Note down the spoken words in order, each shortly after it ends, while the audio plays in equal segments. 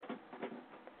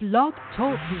Blog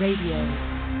Talk Radio.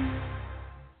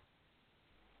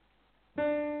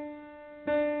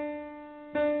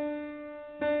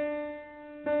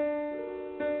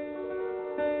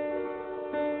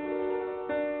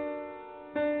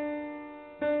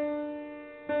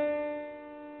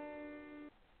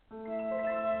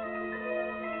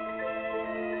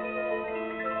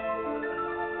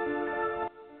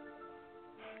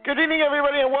 Good evening,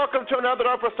 everybody, and welcome to another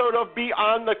episode of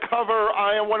Beyond the Cover.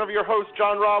 I am one of your hosts,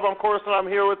 John Robb, of course, and I'm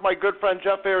here with my good friend,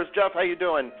 Jeff Ayers. Jeff, how you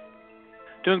doing?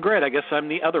 Doing great. I guess I'm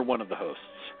the other one of the hosts.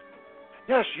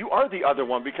 Yes, you are the other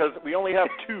one because we only have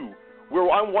two.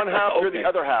 I'm one half, Okay. You're the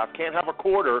other half. Can't have a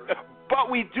quarter.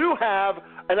 But we do have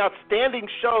an outstanding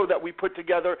show that we put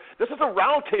together. This is a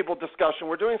roundtable discussion.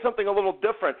 We're doing something a little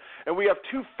different, and we have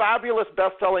two fabulous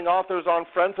best-selling authors on,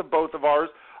 friends of both of ours.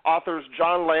 Authors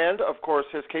John Land, of course,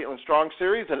 his Caitlin Strong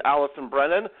series, and Allison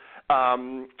Brennan,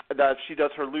 that she does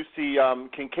her Lucy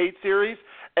Kincaid series.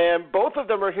 And both of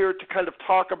them are here to kind of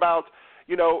talk about,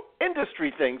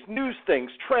 industry things, news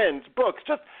things, trends, books,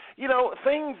 just,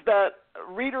 things that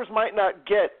readers might not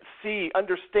see,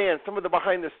 understand, some of the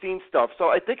behind-the-scenes stuff. So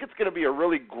I think it's going to be a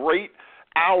really great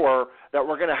hour that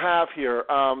we're going to have here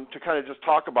to kind of just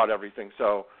talk about everything.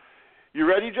 So you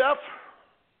ready, Jeff?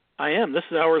 I am. This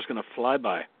hour is going to fly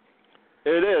by.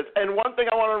 It is. And one thing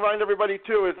I want to remind everybody,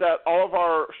 too, is that all of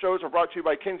our shows are brought to you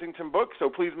by Kensington Books,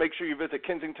 so please make sure you visit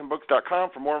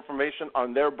kensingtonbooks.com for more information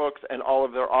on their books and all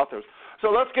of their authors. So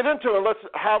let's get into it. Let's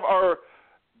have our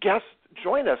guests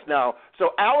join us now. So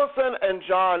Allison and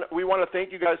John, we want to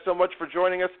thank you guys so much for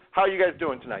joining us. How are you guys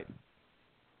doing tonight?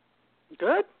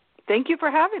 Good. Thank you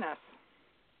for having us.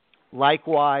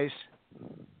 Likewise.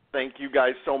 Thank you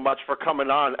guys so much for coming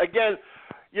on. Again,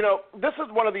 this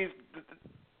is one of these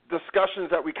discussions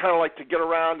that we kind of like to get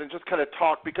around and just kind of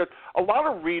talk, because a lot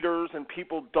of readers and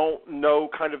people don't know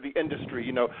kind of the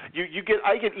industry.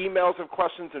 I get emails of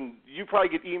questions, and you probably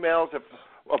get emails if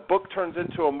a book turns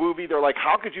into a movie. They're like,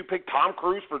 how could you pick Tom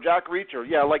Cruise for Jack Reacher?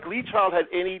 Yeah, like Lee Child had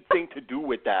anything to do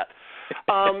with that.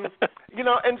 And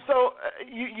so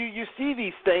you see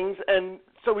these things, and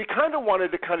so we kind of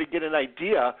wanted to kind of get an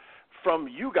idea from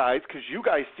you guys, because you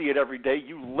guys see it every day,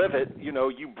 you live it,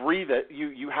 you breathe it,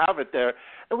 you have it there,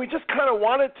 and we just kind of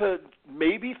wanted to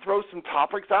maybe throw some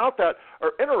topics out that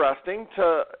are interesting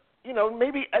to,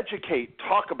 maybe educate,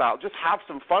 talk about, just have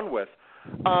some fun with.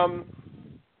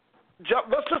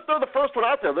 Let's just throw the first one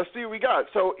out there. Let's see what we got.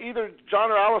 So either John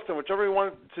or Allison, whichever you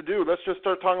want to do, let's just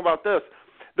start talking about this.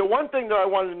 The one thing that I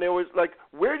wanted to know is,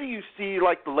 where do you see,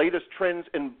 the latest trends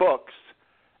in books?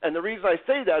 And the reason I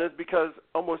say that is because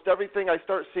almost everything I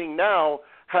start seeing now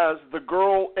has the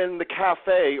girl in the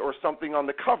cafe or something on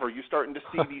the cover. You're starting to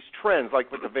see these trends,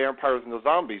 like with the vampires and the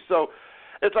zombies. So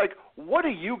it's like, what are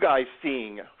you guys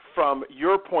seeing from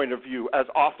your point of view as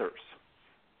authors?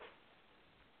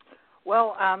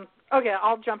 Well, okay,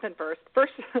 I'll jump in first.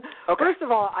 First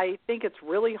of all, I think it's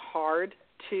really hard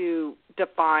to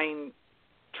define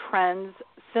trends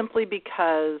simply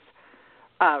because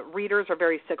readers are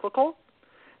very cyclical.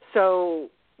 So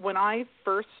when I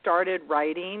first started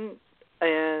writing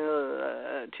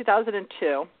in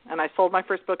 2002, and I sold my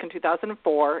first book in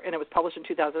 2004, and it was published in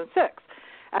 2006,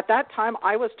 at that time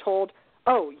I was told,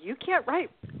 oh, you can't write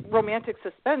romantic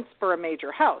suspense for a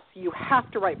major house. You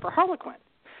have to write for Harlequin.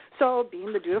 So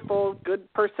being the dutiful, good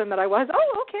person that I was,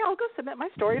 okay, I'll go submit my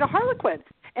story to Harlequin.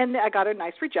 And I got a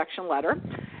nice rejection letter,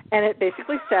 and it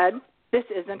basically said, this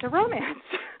isn't a romance.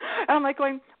 And I'm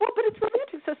going, well, but it's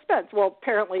romantic suspense. Well,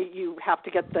 apparently you have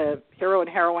to get the hero and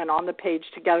heroine on the page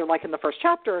together like in the first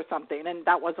chapter or something, and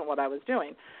that wasn't what I was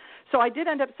doing. So I did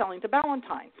end up selling to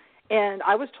Ballantine. And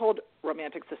I was told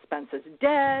romantic suspense is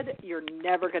dead, you're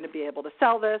never going to be able to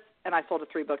sell this, and I sold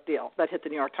a 3-book deal that hit the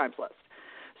New York Times list.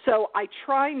 So I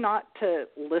try not to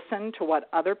listen to what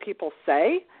other people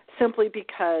say simply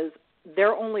because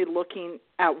they're only looking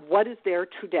at what is there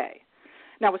today.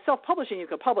 Now, with self-publishing, you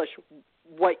could publish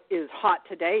what is hot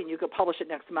today, and you could publish it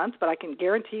next month, but I can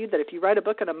guarantee you that if you write a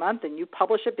book in a month and you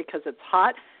publish it because it's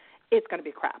hot, it's going to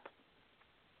be crap.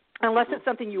 Unless it's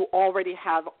something you already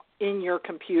have in your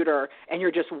computer and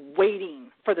you're just waiting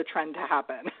for the trend to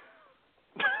happen.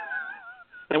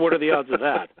 And what are the odds of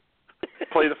that?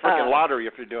 Play the freaking lottery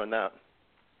if you're doing that.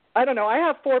 I don't know. I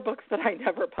have 4 books that I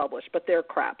never published, but they're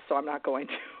crap, so I'm not going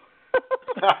to.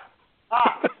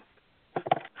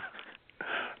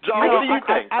 John, what do you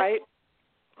think?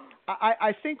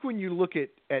 I think when you look at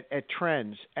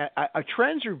trends,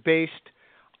 trends are based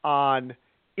on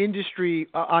industry,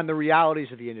 on the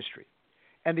realities of the industry.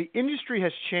 And the industry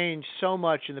has changed so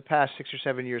much in the past 6 or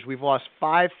 7 years. We've lost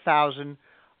 5,000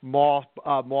 mall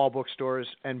bookstores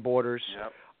and Borders.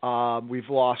 Yep. We've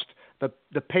lost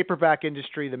the paperback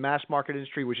industry, the mass market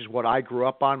industry, which is what I grew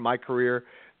up on. My career,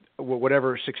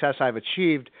 whatever success I've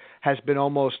achieved, has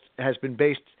been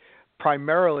based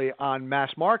primarily on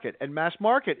mass market, and mass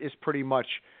market is pretty much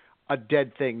a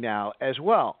dead thing now as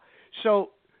well.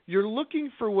 So you're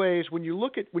looking for ways when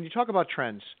you talk about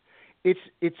trends.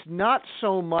 It's not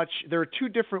so much. There are two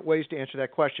different ways to answer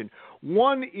that question.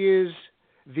 One is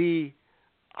the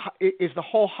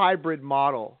whole hybrid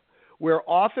model, where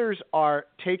authors are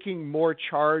taking more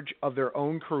charge of their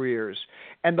own careers,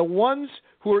 and the ones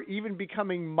who are even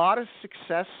becoming modest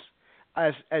success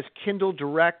as Kindle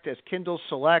Direct, as Kindle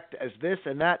Select, as this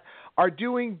and that, are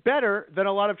doing better than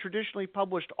a lot of traditionally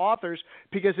published authors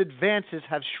because advances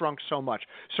have shrunk so much.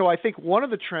 So I think one of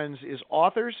the trends is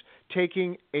authors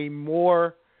taking a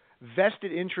more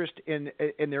vested interest in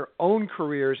their own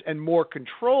careers and more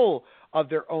control of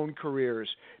their own careers,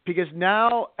 because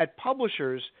now at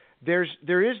publishers there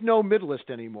is no mid-list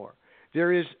anymore.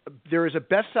 There is a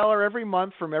bestseller every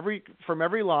month from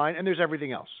every line, and there's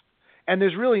everything else, and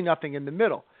there's really nothing in the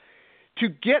middle. To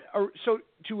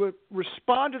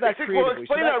respond to that creatively. Well,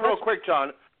 explain that real quick,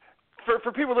 John.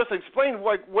 For people listening, explain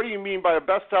what do you mean by a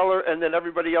bestseller and then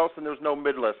everybody else, and there's no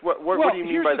mid-list. What do you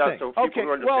mean by that? So people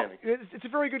are understanding. Well, it's a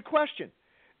very good question.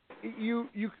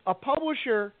 A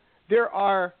publisher, there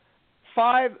are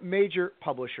 5 major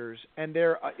publishers, and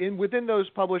within those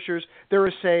publishers, there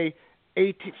are, say,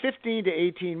 15 to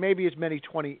 18, maybe as many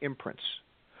 20 imprints.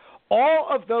 All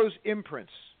of those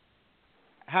imprints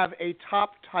have a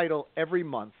top title every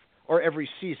month or every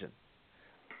season.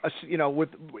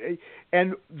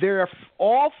 And they're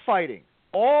all fighting.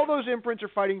 All those imprints are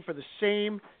fighting for the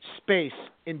same space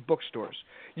in bookstores.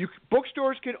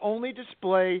 Bookstores can only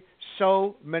display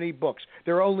so many books.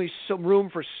 There are only some room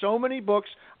for so many books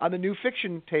on the new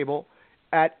fiction table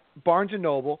at Barnes &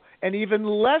 Noble, and even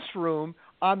less room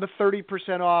on the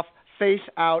 30% off face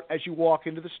out as you walk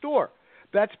into the store.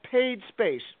 That's paid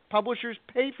space. Publishers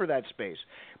pay for that space.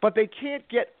 But they can't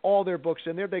get all their books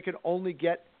in there. They can only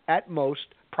get, at most,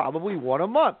 probably one a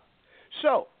month.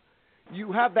 So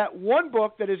you have that one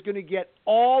book that is going to get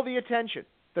all the attention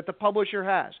that the publisher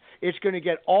has. It's going to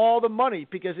get all the money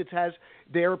because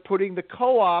they're putting the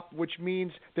co-op, which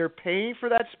means they're paying for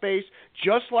that space,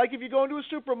 just like if you go into a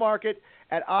supermarket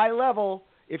at eye level.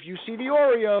 If you see the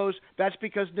Oreos, that's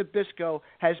because Nabisco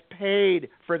has paid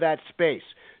for that space.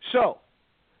 So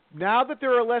now that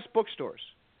there are less bookstores,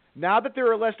 now that there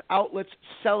are less outlets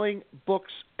selling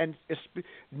books, and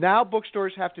now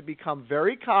bookstores have to become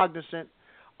very cognizant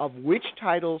of which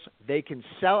titles they can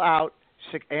sell out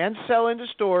and sell into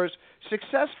stores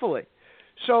successfully.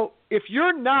 So if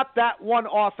you're not that one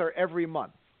author every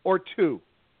month, or 2,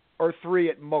 or 3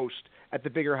 at most at the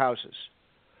bigger houses,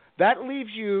 that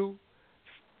leaves you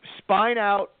spine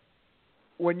out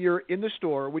when you're in the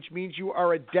store, which means you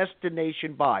are a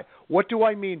destination buy. What do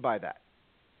I mean by that?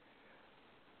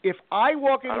 If I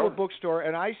walk into a bookstore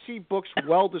and I see books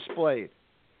well displayed,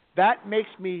 that makes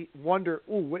me wonder,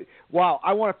 wow,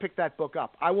 I want to pick that book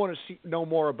up. I want to know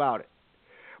more about it.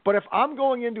 But if I'm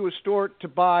going into a store to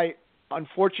buy,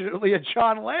 unfortunately, a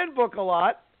John Land book a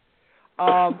lot,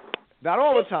 not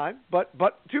all the time, but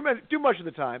too much of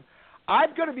the time,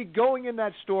 I'm going to be going in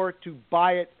that store to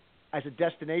buy it as a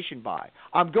destination buy.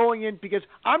 I'm going in because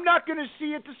I'm not going to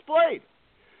see it displayed.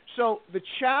 So the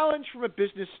challenge from a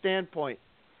business standpoint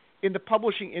in the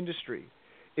publishing industry,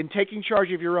 in taking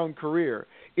charge of your own career,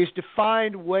 is to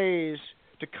find ways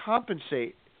to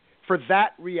compensate for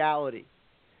that reality.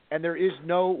 And there is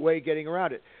no way getting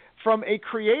around it. From a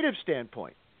creative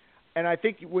standpoint, and I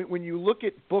think when you look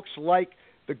at books like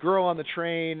The Girl on the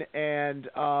Train and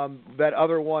that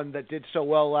other one that did so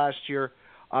well last year,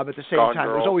 at the same time,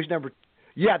 Girl. it was always number.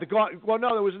 Yeah, well, no,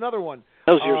 there was another one.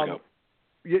 That was years ago.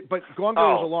 Yeah, but Gone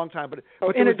Girl was a long time. But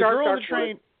In there was a Dark, The Girl on Dark the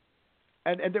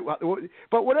Train,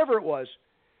 but whatever it was,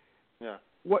 yeah.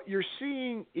 What you're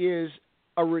seeing is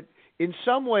in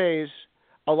some ways,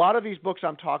 a lot of these books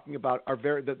I'm talking about are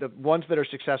the ones that are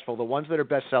successful, the ones that are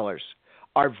bestsellers,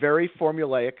 are very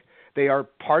formulaic. They are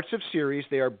parts of series.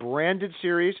 They are branded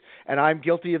series, and I'm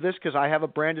guilty of this because I have a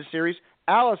branded series.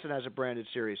 Allison has a branded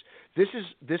series. This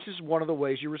is one of the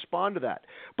ways you respond to that.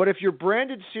 But if your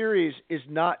branded series is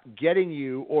not getting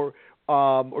you, or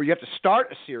you have to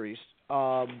start a series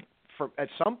at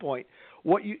some point,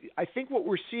 I think what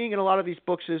we're seeing in a lot of these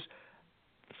books is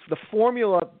the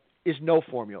formula is no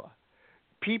formula.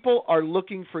 People are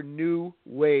looking for new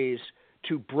ways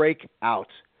to break out.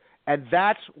 And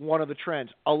that's one of the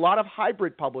trends. A lot of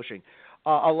hybrid publishing,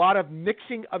 a lot of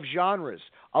mixing of genres,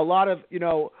 a lot of,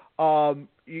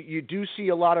 you do see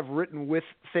a lot of written with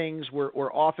things where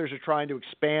authors are trying to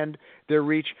expand their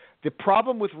reach. The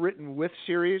problem with written with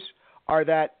series are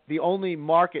that the only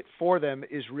market for them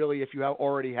is really if you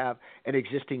already have an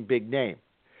existing big name.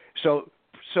 So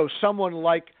someone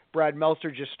like Brad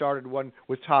Meltzer just started one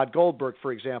with Todd Goldberg,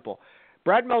 for example.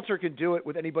 Brad Meltzer can do it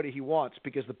with anybody he wants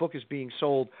because the book is being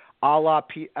sold a la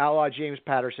James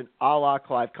Patterson, a la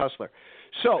Clive Cussler.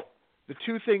 So the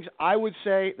two things I would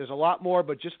say, there's a lot more,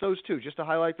 but just those two, just to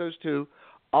highlight those two,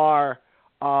 are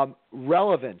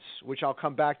relevance, which I'll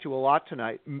come back to a lot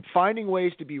tonight, finding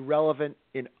ways to be relevant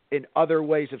in other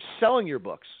ways of selling your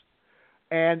books,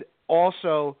 and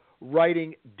also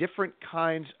writing different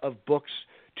kinds of books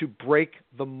to break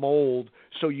the mold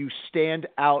so you stand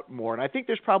out more. And I think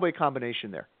there's probably a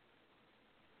combination there.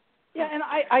 Yeah, and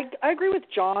I agree with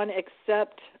John,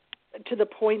 except to the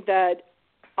point that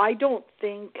I don't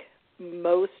think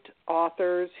most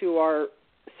authors who are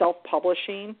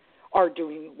self-publishing are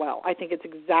doing well. I think it's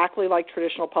exactly like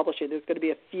traditional publishing. There's going to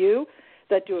be a few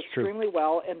that do extremely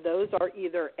well, and those are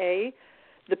either A,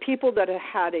 the people that have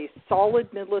had a solid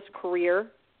midlist career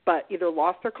but either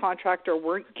lost their contract or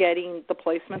weren't getting the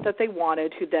placement that they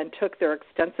wanted, who then took their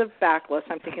extensive backlist.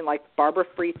 I'm thinking like Barbara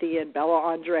Freethy and Bella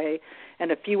Andre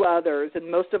and a few others, and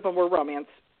most of them were romance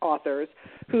authors,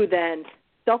 who then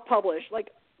self-published. Like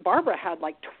Barbara had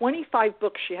like 25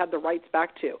 books she had the rights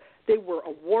back to. They were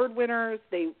award winners.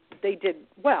 They did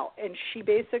well, and she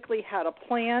basically had a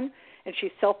plan, and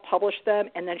she self-published them,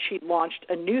 and then she launched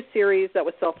a new series that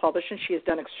was self-published, and she has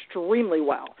done extremely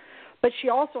well. But she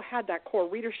also had that core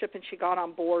readership, and she got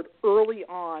on board early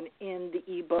on in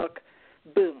the ebook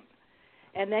boom.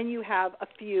 And then you have a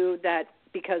few that,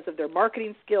 because of their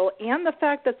marketing skill and the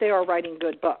fact that they are writing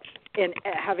good books and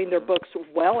having their books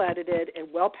well edited and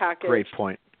well packaged. Great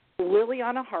point.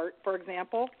 Liliana Hart, for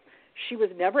example, she was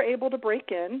never able to break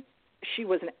in. She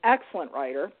was an excellent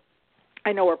writer.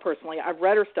 I know her personally. I've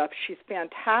read her stuff. She's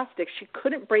fantastic. She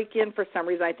couldn't break in for some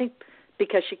reason. I think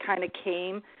because she kind of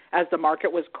came as the market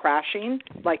was crashing,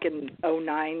 like in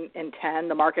 2009 and 10,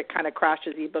 the market kind of crashed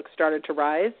as ebooks started to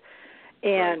rise,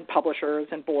 and publishers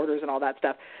and borders and all that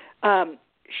stuff.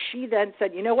 She then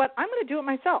said, you know what, I'm going to do it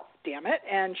myself, damn it.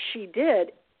 And she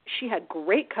did. She had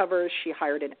great covers. She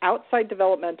hired an outside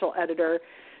developmental editor.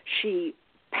 She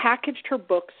packaged her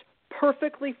books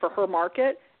perfectly for her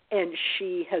market, and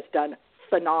she has done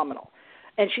phenomenal.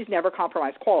 And she's never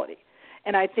compromised quality.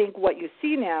 And I think what you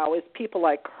see now is people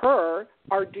like her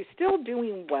are still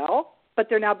doing well, but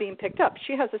they're now being picked up.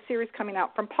 She has a series coming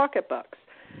out from Pocket Books.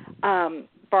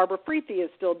 Barbara Freethy is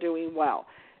still doing well.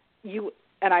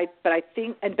 But I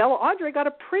think Bella Andre got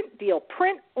a print deal,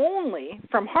 print only,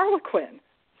 from Harlequin.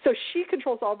 So she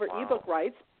controls all of her ebook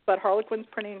rights, but Harlequin's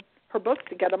printing her books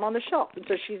to get them on the shelf, and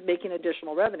so she's making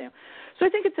additional revenue. So I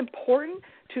think it's important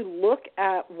to look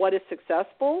at what is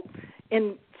successful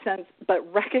in sense, but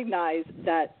recognize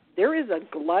that there is a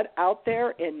glut out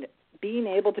there, and being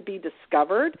able to be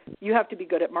discovered, you have to be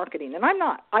good at marketing. And I'm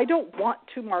not. I don't want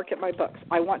to market my books.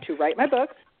 I want to write my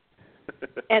books,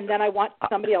 and then I want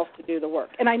somebody else to do the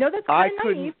work. And I know that's kind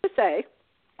of naive to say.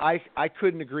 I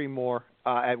couldn't agree more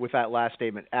with that last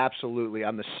statement. Absolutely.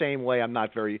 I'm the same way. I'm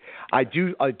not very – I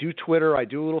do Twitter. I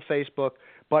do a little Facebook.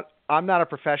 But I'm not a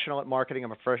professional at marketing.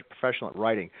 I'm a professional at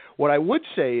writing. What I would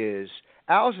say is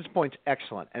Alice's point's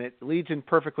excellent, and it leads in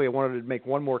perfectly. I wanted to make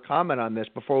one more comment on this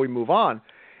before we move on,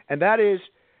 and that is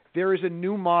there is a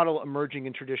new model emerging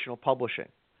in traditional publishing,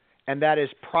 and that is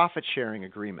profit-sharing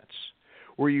agreements,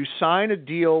 where you sign a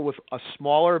deal with a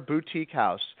smaller boutique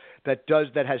house that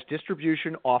has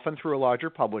distribution, often through a larger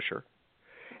publisher,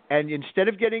 and instead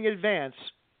of getting advance,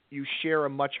 you share a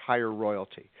much higher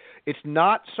royalty. It's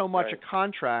not so much a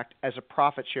contract as a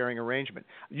profit-sharing arrangement.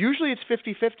 Usually it's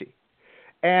 50-50.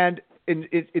 And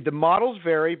the models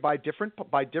vary by different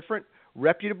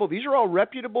reputable – these are all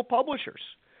reputable publishers.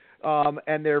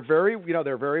 And they're very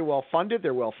well funded,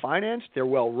 they're well financed, they're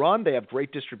well run, they have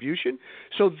great distribution.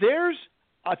 So there's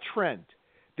a trend.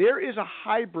 There is a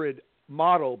hybrid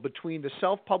model between the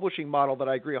self-publishing model that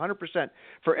I agree 100%.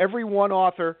 For every one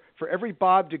author, for every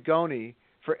Bob Dugoni,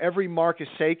 for every Marcus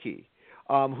Saki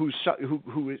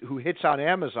who hits on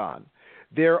Amazon,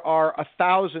 there are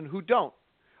 1,000 who don't.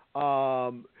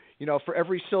 For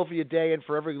every Sylvia Day and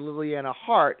for every Liliana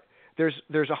Hart, there's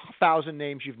 1,000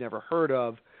 names you've never heard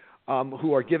of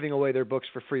who are giving away their books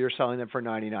for free or selling them for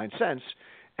 99 cents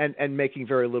and making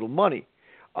very little money.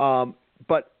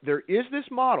 But there is this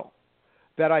model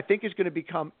that I think is going to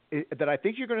become – that I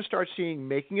think you're going to start seeing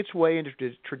making its way into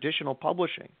traditional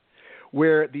publishing,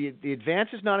 where the advance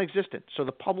is non-existent. So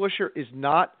the publisher is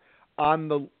not on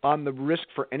the risk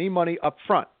for any money up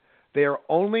front. They are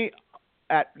only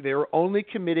they're only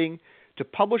committing to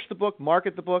publish the book,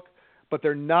 market the book, but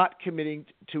they're not committing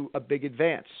to a big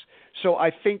advance. So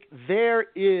I think there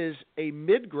is a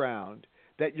mid-ground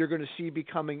that you're going to see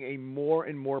becoming a more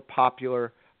and more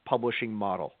popular publishing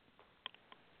model.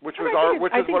 Which is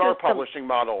what our publishing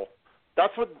model.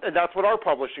 That's what our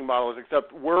publishing model is.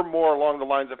 Except we're more along the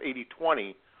lines of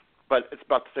 80-20, but it's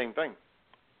about the same thing.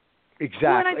 Exactly.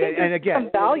 Well, and I think there's again,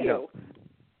 some value.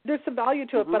 There's some value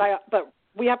to it, but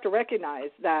we have to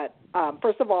recognize that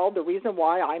first of all, the reason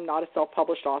why I'm not a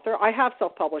self-published author, I have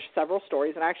self-published several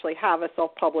stories, and I actually have a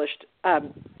self-published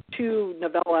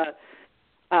 2-novella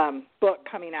book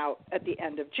coming out at the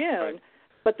end of June. Right.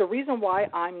 But the reason why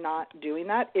I'm not doing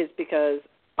that is because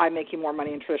I'm making more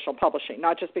money in traditional publishing,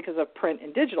 not just because of print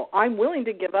and digital. I'm willing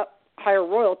to give up higher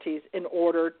royalties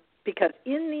because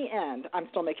in the end, I'm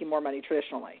still making more money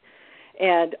traditionally.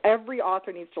 And every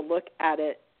author needs to look at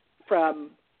it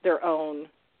from their own,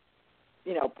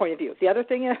 point of view. The other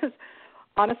thing is,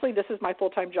 honestly, this is my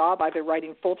full-time job. I've been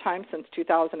writing full-time since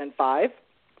 2005.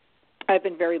 I've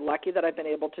been very lucky that I've been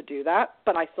able to do that,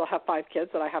 but I still have 5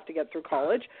 kids that I have to get through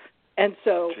college. And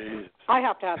so I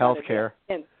have to have healthcare.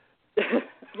 And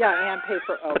and pay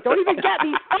for. Oh, don't even get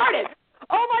me started.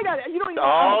 Oh my God, you don't even.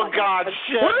 God,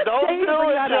 shit! Don't do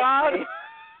it, John.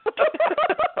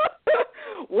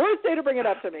 Worst day to bring it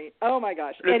up to me. Oh my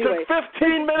gosh. It anyway, took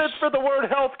 15 minutes for the word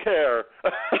healthcare.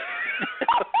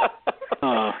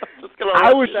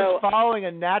 I was just following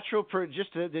a natural. The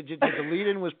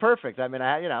lead-in was perfect. I mean,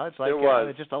 it's like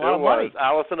it's just a lot of money.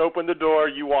 Allison opened the door.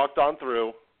 You walked on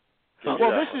through. Let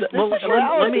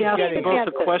me ask you both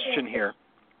a question here.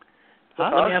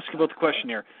 Let me ask you both a question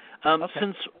here.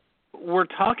 Since we're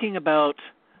talking about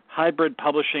hybrid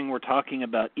publishing, we're talking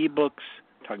about ebooks,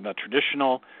 talking about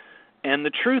traditional, and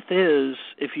the truth is,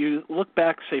 if you look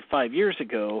back, say, 5 years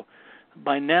ago,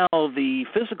 by now the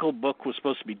physical book was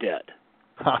supposed to be dead,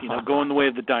 going the way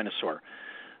of the dinosaur.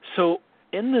 So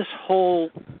in this whole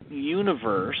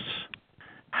universe,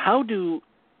 how do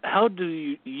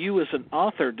you as an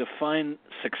author define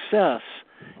success,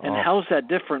 and how is that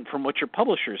different from what your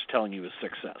publisher is telling you is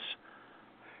success?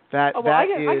 I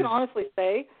can honestly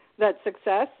say that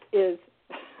success is,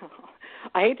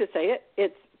 I hate to say it,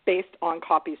 it's based on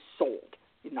copies sold.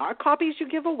 Not copies you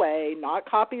give away, not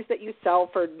copies that you sell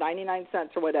for 99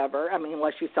 cents or whatever. I mean,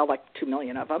 unless you sell like 2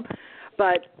 million of them.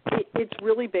 But it's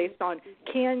really based on,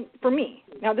 for me,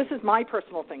 now this is my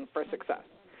personal thing for success.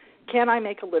 Can I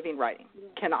make a living writing?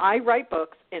 Can I write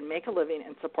books and make a living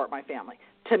and support my family?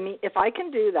 To me, if I can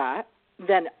do that,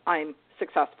 then I'm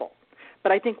successful.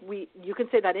 But I think you can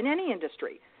say that in any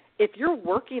industry. If you're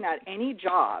working at any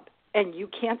job and you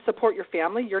can't support your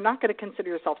family, you're not going to consider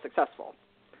yourself successful.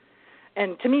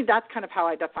 And to me, that's kind of how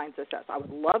I define success. I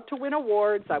would love to win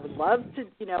awards. I would love to,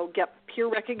 get peer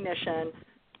recognition.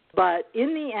 But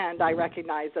in the end, I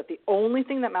recognize that the only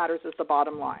thing that matters is the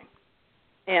bottom line.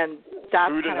 And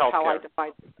that's kind of how I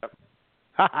define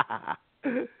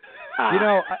success.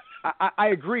 I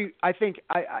agree. I think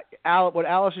what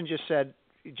Allison just said,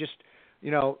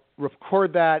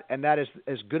 record that, and that is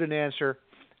as good an answer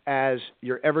as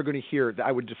you're ever going to hear.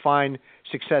 I would define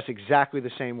success exactly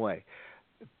the same way.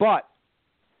 But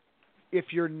if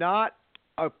you're not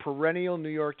a perennial New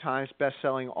York Times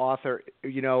best-selling author,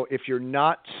 if you're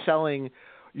not selling,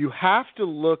 you have to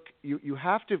look, you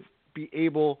have to be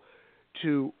able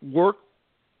to work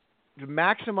to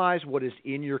maximize what is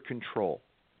in your control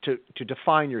to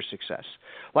define your success.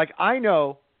 Like, I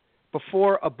know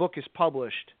before a book is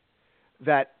published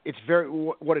that it's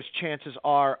what its chances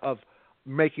are of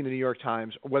making the New York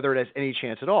Times, or whether it has any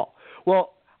chance at all.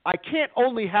 Well, I can't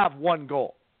only have one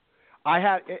goal.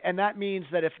 And that means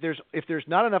that if there's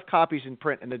not enough copies in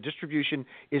print and the distribution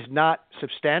is not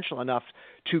substantial enough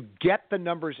to get the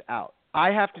numbers out,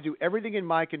 I have to do everything in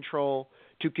my control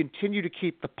to continue to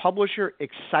keep the publisher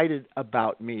excited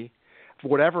about me, for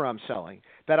whatever I'm selling,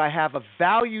 that I have a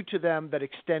value to them that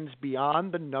extends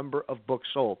beyond the number of books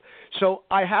sold. So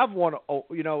I have won,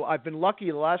 I've been lucky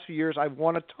the last few years. I've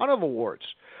won a ton of awards.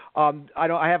 I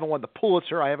haven't won the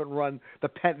Pulitzer. I haven't won the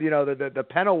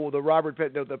Penn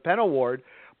Award,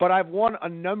 but I've won a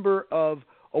number of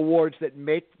awards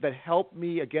that help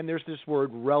me. Again, there's this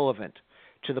word, relevant,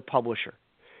 to the publisher.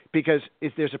 Because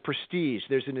if there's a prestige,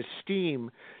 there's an esteem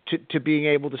to being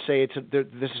able to say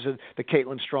the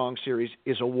Caitlin Strong series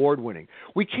is award-winning.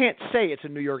 We can't say it's a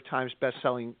New York Times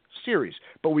best-selling series,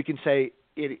 but we can say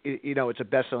it's a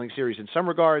best-selling series in some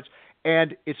regards,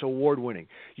 and it's award-winning.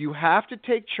 You have to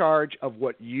take charge of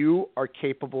what you are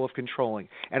capable of controlling.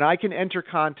 And I can enter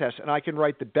contests, and I can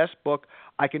write the best book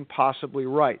I can possibly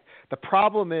write. The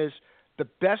problem is the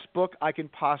best book I can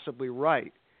possibly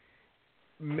write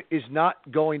is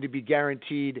not going to be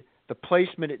guaranteed the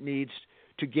placement it needs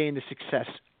to gain the success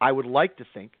I would like to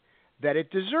think that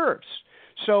it deserves.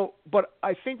 So, but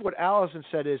I think what Allison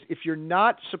said is, if you're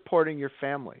not supporting your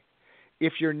family,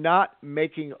 if you're not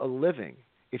making a living,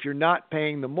 if you're not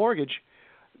paying the mortgage,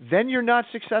 then you're not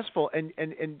successful. And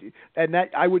that,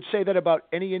 I would say that about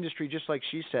any industry, just like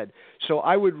she said. So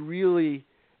I would really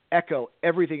echo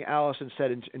everything Allison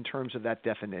said in terms of that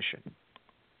definition.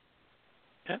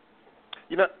 Okay.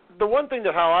 You know, the one thing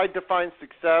that how I define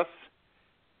success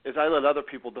is I let other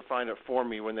people define it for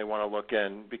me when they want to look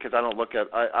in, because I don't look at,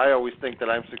 I always think that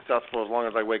I'm successful as long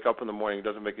as I wake up in the morning. It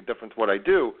doesn't make a difference what I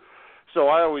do. So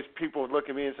I always, people would look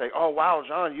at me and say, oh, wow,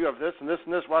 John, you have this and this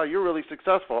and this. Wow, you're really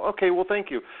successful. Okay, well, thank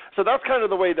you. So that's kind of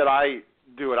the way that I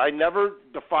do it. I never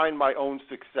define my own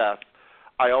success.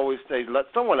 I always say, let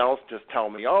someone else just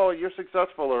tell me, oh, you're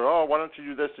successful, or, oh, why don't you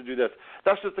do this to do this.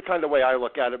 That's just the kind of way I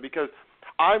look at it, because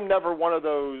I'm never one of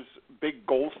those big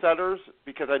goal setters,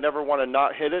 because I never want to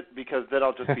not hit it, because then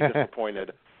I'll just be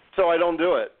disappointed. So I don't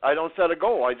do it. I don't set a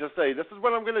goal. I just say, this is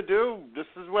what I'm going to do. This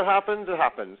is what happens. It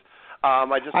happens.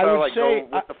 I just kind of like go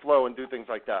with the flow and do things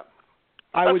like that.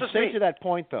 I would say to that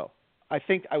point, though, I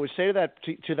think I would say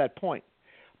to that point,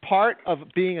 part of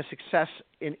being a success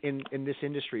in this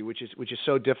industry, which is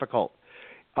so difficult,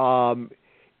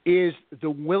 is the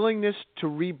willingness to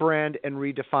rebrand and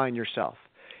redefine yourself.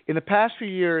 In the past few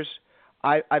years,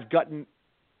 I've gotten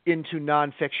into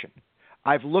nonfiction.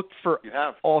 I've looked for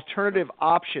alternative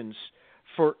options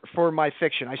for my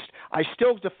fiction. I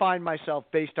still define myself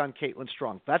based on Caitlin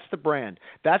Strong. That's the brand.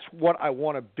 That's what I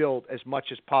want to build as much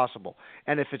as possible.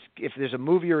 And if there's a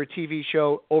movie or a TV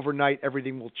show, overnight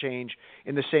everything will change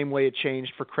in the same way it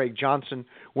changed for Craig Johnson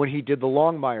when he did the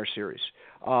Longmire series.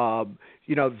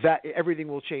 That everything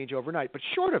will change overnight. But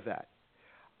short of that,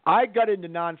 I got into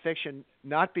nonfiction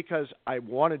not because I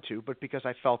wanted to, but because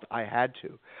I felt I had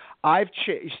to. I've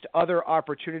chased other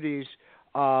opportunities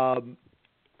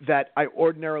that I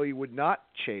ordinarily would not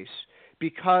chase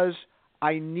because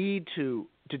I need to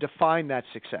define that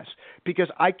success. Because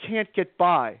I can't get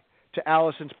by, to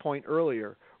Allison's point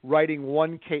earlier, writing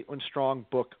one Caitlin Strong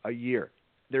book a year.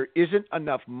 There isn't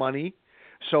enough money.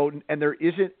 And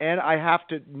I have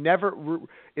to never,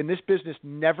 in this business,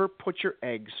 never put your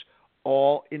eggs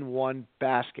all in one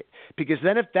basket. Because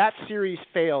then if that series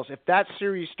fails, if that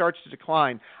series starts to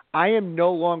decline, I am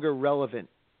no longer relevant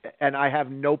and I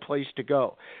have no place to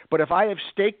go. But if I have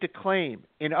staked a claim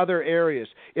in other areas,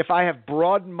 if I have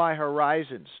broadened my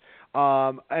horizons,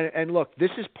 and look,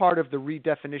 this is part of the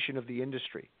redefinition of the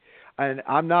industry. And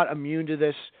I'm not immune to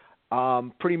this.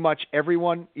 Pretty much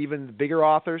everyone, even the bigger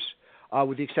authors,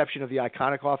 with the exception of the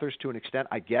iconic authors to an extent,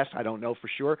 I guess, I don't know for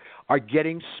sure, are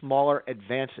getting smaller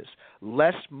advances,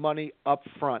 less money up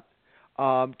front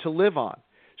to live on.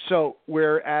 So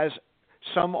whereas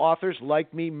some authors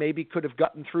like me maybe could have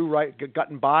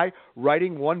gotten by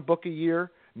writing one book a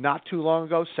year not too long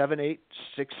ago,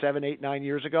 6, 7, 8, 9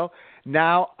 years ago,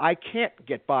 now I can't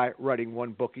get by writing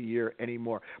one book a year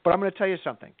anymore. But I'm going to tell you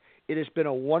something. It has been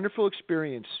a wonderful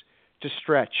experience to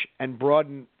stretch and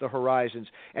broaden the horizons.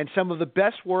 And some of the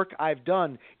best work I've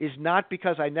done is not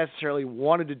because I necessarily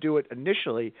wanted to do it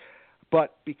initially,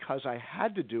 but because I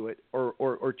had to do it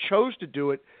or chose to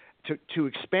do it to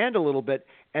expand a little bit,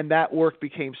 and that work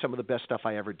became some of the best stuff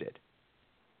I ever did.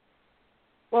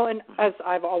 Well, and as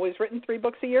I've always written 3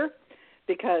 books a year,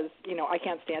 because, I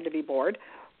can't stand to be bored,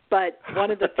 but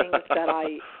one of the things that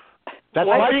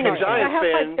being a Giants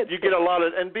fan, you get a lot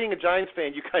of, and being a Giants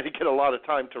fan, you kind of get a lot of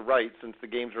time to write since the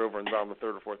games are over and around the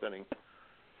 3rd or 4th inning.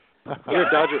 You're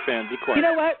a Dodger fan. Be quiet. You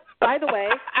know what? By the way,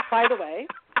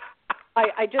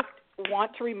 I just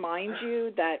want to remind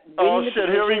you that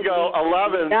here we go.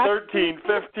 11, 13, 15.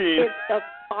 It's the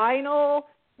final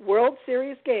World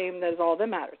Series game that is all that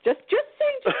matters. Just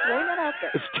throwing that out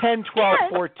there. It's 10, 12,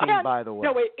 14, by the way.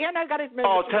 No, wait, and I got to admit.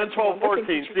 10, 12,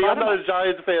 14. See, I'm not a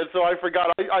Giants fan, so I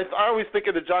forgot. I always think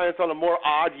of the Giants on a more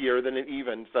odd year than an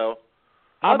even, so.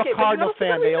 I'm a Cardinal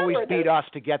fan. They always beat us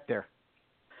to get there.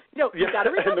 No, you got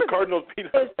to remember. And the Cardinals beat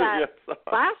us.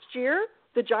 Last year,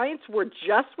 the Giants were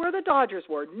just where the Dodgers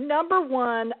were. Number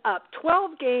 1, up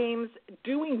 12 games,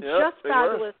 doing just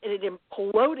fabulous, and it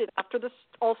imploded after the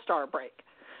All-Star break.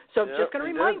 So I'm just going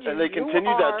to remind you. And they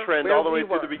continued that trend all the way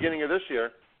through the beginning of this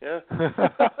year. Yeah.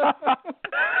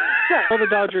 Well, the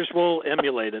Dodgers will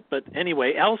emulate it. But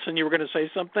anyway, Allison, you were going to say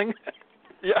something?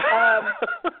 Yeah.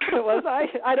 Was I?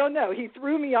 I don't know. He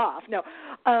threw me off. No.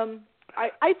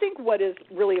 I think what is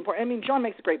really important, I mean, John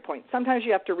makes a great point. Sometimes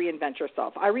you have to reinvent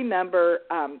yourself. I remember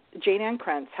Jane Ann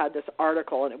Krentz had this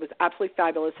article, and it was absolutely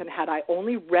fabulous, and had I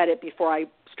only read it before I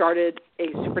started a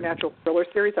supernatural thriller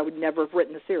series, I would never have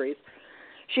written the series.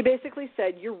 She basically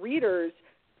said, your readers,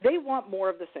 they want more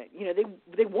of the same. You know,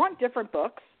 they want different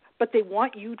books, but they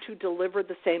want you to deliver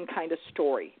the same kind of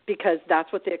story because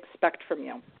that's what they expect from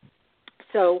you.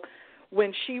 So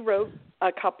when she wrote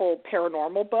a couple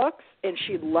paranormal books, and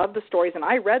she loved the stories, and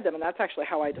I read them, and that's actually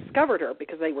how I discovered her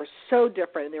because they were so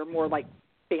different, and they were more like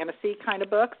fantasy kind of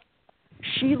books.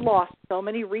 She lost so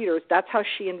many readers. That's how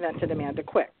she invented Amanda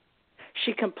Quick.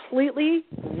 She completely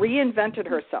reinvented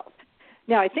herself.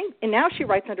 Now, I think, and now she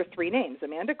writes under three names,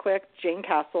 Amanda Quick, Jane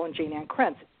Castle, and Jane Ann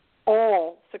Krentz,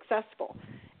 all successful.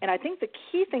 And I think the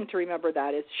key thing to remember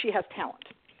that is she has talent.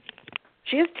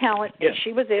 She has talent, and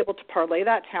she was able to parlay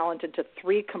that talent into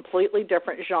three completely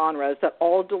different genres that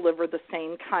all deliver the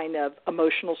same kind of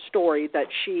emotional story that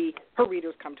her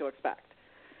readers come to expect.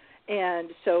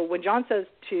 And so when John says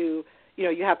to, you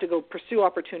know, you have to go pursue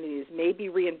opportunities, maybe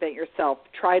reinvent yourself,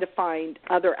 try to find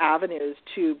other avenues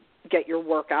to get your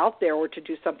work out there or to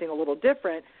do something a little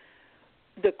different,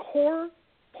 the core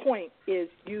point is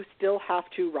you still have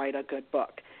to write a good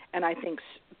book. And I think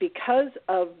because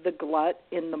of the glut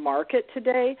in the market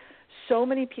today, so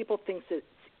many people think it's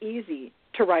easy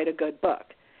to write a good book.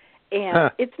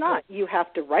 And it's not. You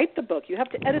have to write the book. You have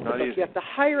to edit the book. You have to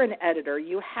hire an editor.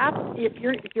 You have, if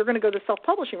you're going to go the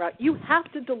self-publishing route, you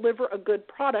have to deliver a good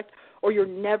product or you're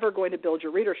never going to build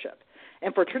your readership.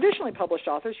 And for traditionally published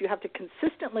authors, you have to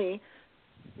consistently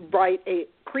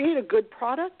create a good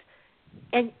product,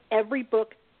 and every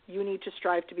book you need to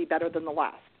strive to be better than the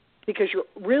last. Because you're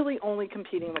really only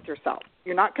competing with yourself.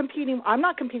 You're not competing. I'm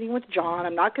not competing with John.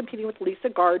 I'm not competing with Lisa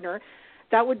Gardner.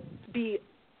 That would be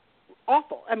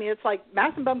awful. I mean, it's like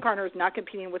Madison Bumgarner is not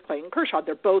competing with Clayton Kershaw.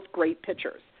 They're both great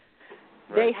pitchers.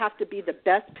 Right. They have to be the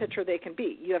best pitcher they can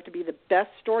be. You have to be the best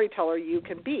storyteller you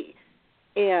can be.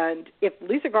 And if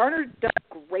Lisa Gardner does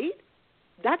great,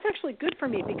 that's actually good for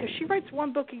me because she writes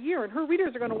one book a year, and her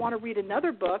readers are going to want to read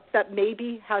another book that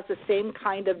maybe has the same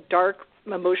kind of dark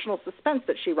emotional suspense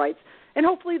that she writes, and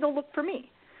hopefully they'll look for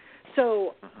me.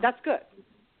 So that's good.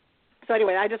 So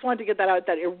anyway, I just wanted to get that out,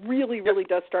 that it really, really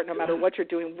does start no matter what you're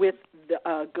doing with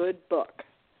a good book.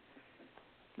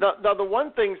 Now, the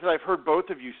one thing that I've heard both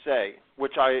of you say,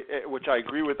 which I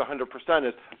agree with 100%,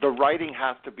 is the writing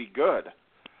has to be good.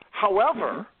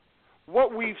 However,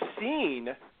 what we've seen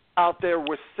out there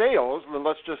with sales, and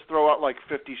let's just throw out like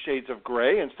 50 Shades of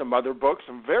Grey and some other books,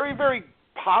 some very, very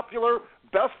popular,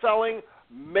 best-selling,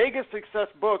 mega success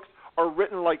books are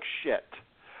written like shit.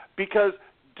 Because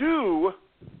do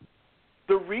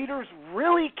the readers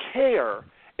really care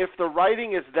if the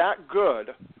writing is that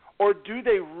good, or do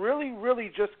they really, really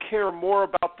just care more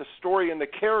about the story and the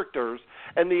characters?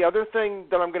 And the other thing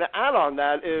that I'm going to add on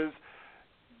that is,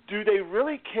 do they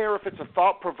really care if it's a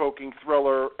thought-provoking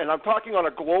thriller? And I'm talking on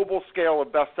a global scale of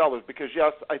bestsellers because,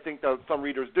 yes, I think that some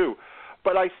readers do.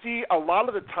 But I see a lot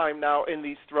of the time now in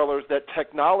these thrillers that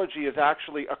technology is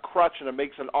actually a crutch and it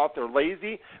makes an author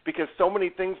lazy because so many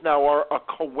things now are a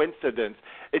coincidence.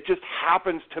 It just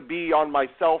happens to be on my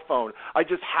cell phone. I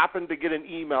just happen to get an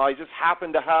email. I just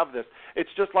happen to have this.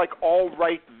 It's just like all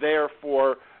right there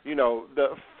for, you know,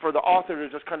 for the author to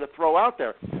just kind of throw out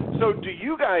there. So do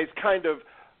you guys kind of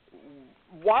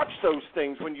watch those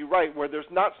things when you write where there's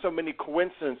not so many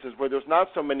coincidences, where there's not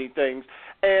so many things,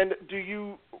 and do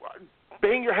you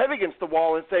bang your head against the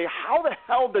wall and say, how the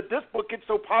hell did this book get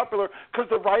so popular because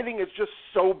the writing is just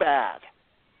so bad?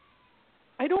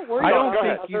 I don't worry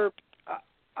about other...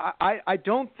 I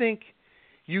don't think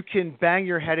you can bang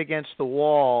your head against the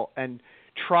wall and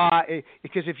try,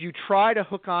 because if you try to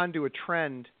hook onto a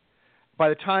trend, by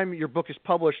the time your book is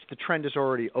published, the trend is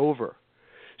already over.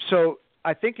 So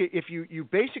I think if you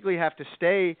basically have to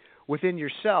stay within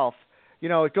yourself, you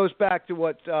know, it goes back to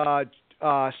what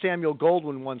Samuel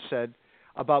Goldwyn once said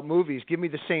about movies, give me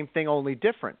the same thing, only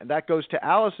different. And that goes to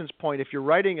Allison's point. If you're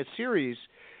writing a series,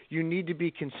 you need to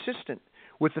be consistent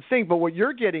with the thing. But what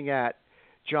you're getting at,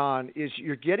 John, is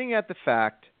you're getting at the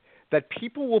fact that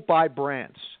people will buy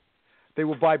brands. They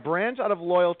will buy brands out of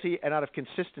loyalty and out of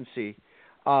consistency.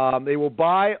 They will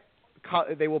buy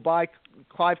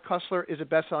Clive Cussler is a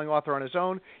best-selling author on his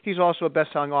own. He's also a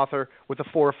best-selling author with the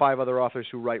 4 or 5 other authors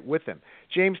who write with him.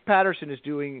 James Patterson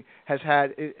has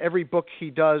had every book he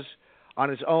does on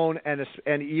his own,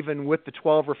 and even with the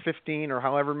 12 or 15 or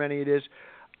however many it is,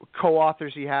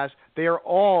 co-authors he has, they are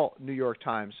all New York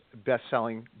Times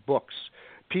best-selling books.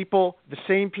 The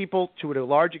same people, to a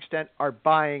large extent, are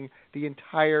buying the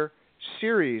entire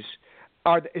series.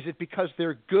 Is it because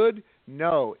they're good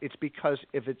No, it's because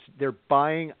they're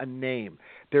buying a name.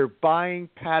 They're buying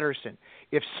Patterson.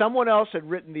 If someone else had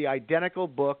written the identical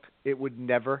book, it would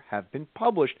never have been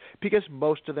published because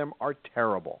most of them are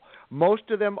terrible. Most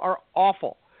of them are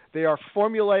awful. They are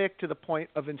formulaic to the point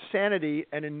of insanity,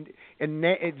 and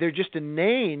they're just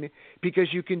inane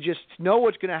because you can just know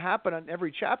what's going to happen on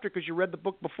every chapter because you read the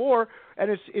book before,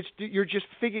 and you're just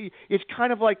figuring. It's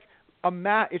kind of like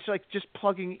it's like just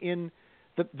plugging in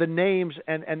the names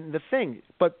and the thing,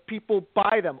 but people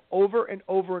buy them over and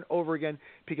over and over again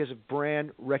because of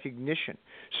brand recognition.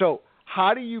 So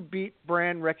how do you beat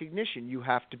brand recognition? You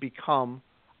have to become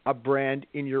a brand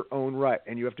in your own right,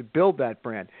 and you have to build that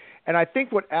brand. And I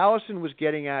think what Allison was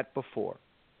getting at before,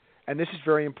 and this is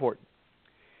very important,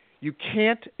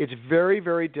 it's very,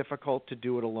 very difficult to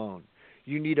do it alone.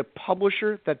 You need a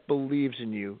publisher that believes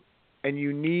in you, and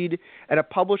a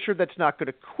publisher that's not going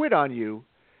to quit on you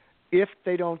if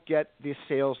they don't get the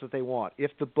sales that they want,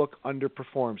 if the book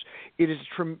underperforms. It is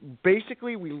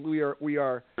basically we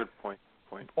are good point.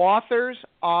 Authors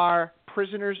are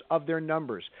prisoners of their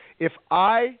numbers. If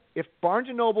Barnes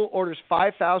 & Noble orders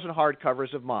 5,000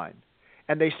 hardcovers of mine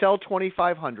and they sell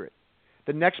 2,500,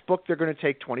 the next book they're going to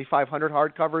take 2,500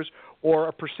 hardcovers or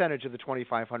a percentage of the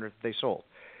 2,500 that they sold.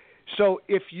 So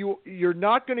if you're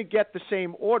not going to get the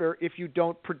same order if you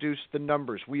don't produce the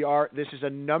numbers. This is a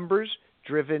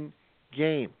numbers-driven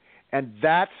game, and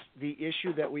that's the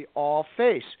issue that we all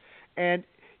face. And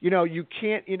you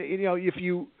can't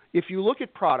if you look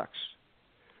at products,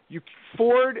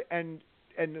 Ford and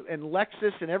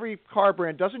Lexus and every car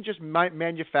brand doesn't just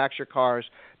manufacture cars.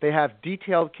 They have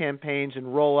detailed campaigns and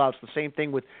rollouts. The same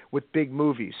thing with big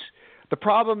movies. The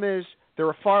problem is there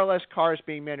are far less cars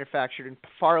being manufactured and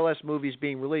far less movies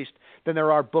being released than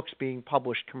there are books being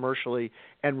published commercially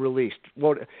and released.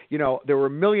 Well, there were over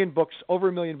 1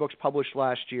 million books published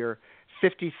last year.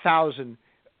 50,000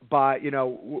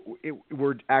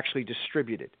 were actually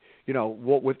distributed.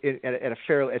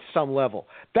 At some level.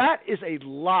 That is a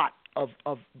lot of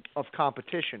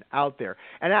competition out there.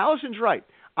 And Allison's right.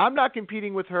 I'm not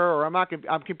competing with her, or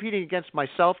I'm competing against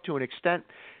myself to an extent.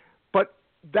 But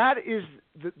that is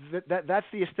that's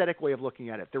the aesthetic way of looking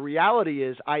at it. The reality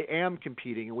is I am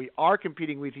competing, and we are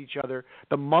competing with each other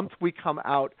the month we come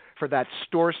out for that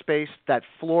store space, that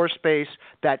floor space,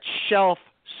 that shelf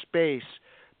space,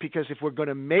 because if we're going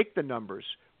to make the numbers,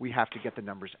 we have to get the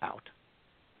numbers out.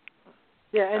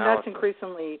 Yeah, and that's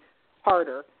increasingly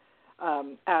harder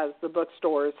as the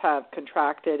bookstores have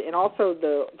contracted. And also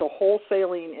the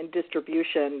wholesaling and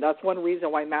distribution, that's one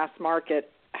reason why mass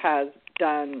market has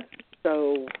done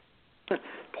so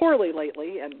poorly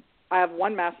lately. And I have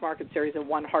one mass market series and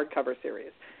one hardcover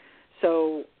series.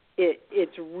 So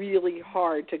it's really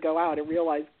hard to go out and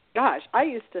realize, gosh, I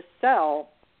used to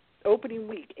sell opening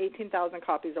week 18,000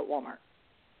 copies at Walmart.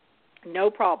 No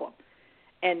problem.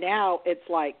 And now it's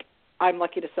like, I'm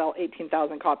lucky to sell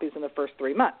 18,000 copies in the first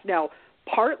 3 months. Now,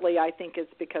 partly I think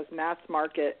it's because mass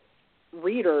market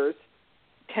readers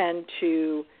tend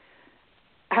to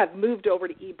have moved over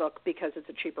to ebook because it's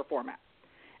a cheaper format.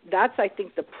 That's, I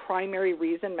think, the primary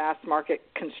reason mass market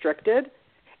constricted.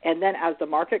 And then as the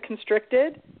market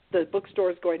constricted, the bookstore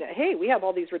is going to, hey, we have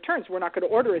all these returns. We're not going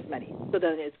to order as many. So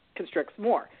then it constricts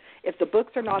more. If the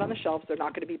books are not on the shelves, they're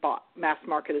not going to be bought. Mass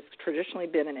market has traditionally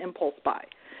been an impulse buy.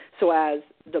 So as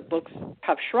the books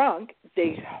have shrunk,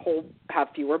 they have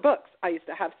fewer books. I used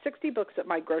to have 60 books at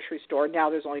my grocery store. Now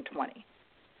there's only 20.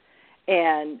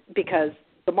 And because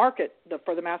the market,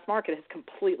 for the mass market, has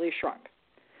completely shrunk.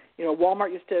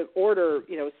 Walmart used to order,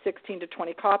 16 to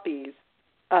 20 copies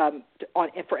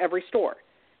for every store.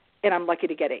 And I'm lucky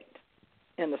to get 8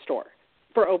 in the store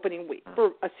for opening week,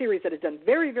 for a series that has done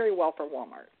very, very well for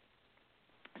Walmart.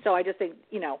 So I just think,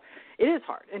 it is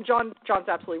hard. And John's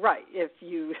absolutely right.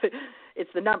 It's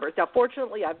the numbers. Now,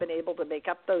 fortunately, I've been able to make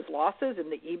up those losses in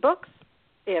the ebooks,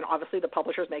 and obviously the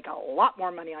publishers make a lot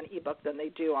more money on ebook than they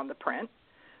do on the print.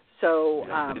 So,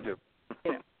 yes,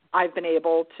 they do. I've been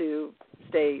able to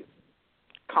stay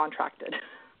contracted.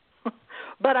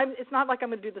 But it's not like I'm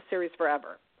going to do the series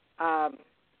forever,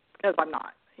 because I'm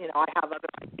not. I have other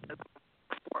ideas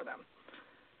for them.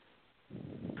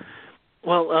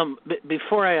 Well,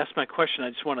 before I ask my question, I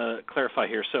just want to clarify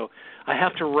here. So I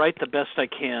have to write the best I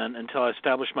can until I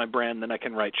establish my brand, then I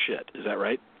can write shit. Is that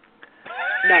right?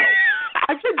 No.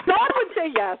 I said Don would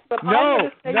say yes, but I'm going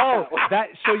to say no.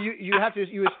 So you have to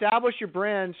establish your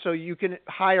brand so you can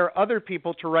hire other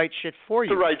people to write shit for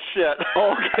you. To write shit.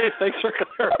 Okay, thanks for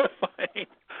clarifying.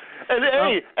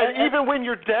 And even when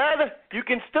you're dead, you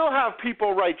can still have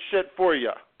people write shit for you.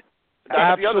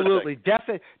 Absolutely. Death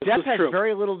has true.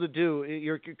 very little to do.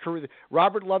 Your career,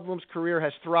 Robert Ludlum's career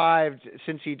has thrived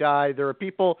since he died. There are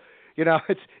people,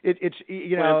 it's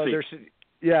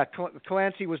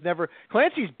Clancy was never.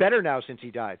 Clancy's better now since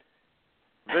he died.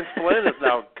 Vince Flynn is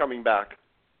now coming back.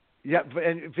 Yeah,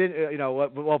 and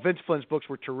Vince Flynn's books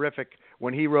were terrific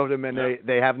when he wrote them, and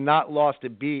they have not lost a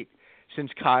beat since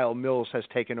Kyle Mills has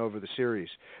taken over the series.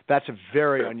 That's a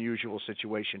very unusual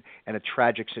situation and a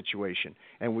tragic situation.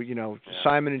 And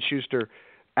Simon & Schuster,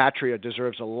 Atria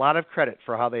deserves a lot of credit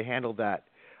for how they handled that.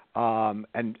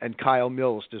 And Kyle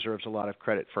Mills deserves a lot of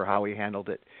credit for how he handled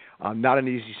it. Not an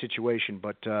easy situation,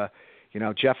 but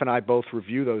Jeff and I both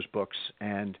review those books,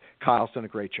 and Kyle's done a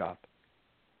great job.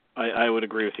 I would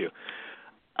agree with you.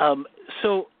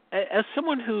 So as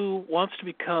someone who wants to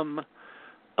become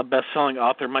a best-selling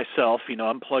author myself,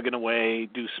 I'm plugging away,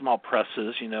 do small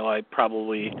presses. I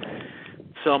probably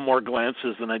sell more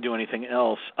glances than I do anything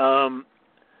else.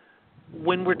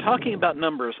 When we're talking about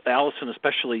numbers, Allison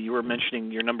especially, you were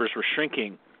mentioning your numbers were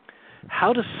shrinking.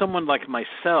 How does someone like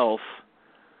myself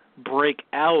break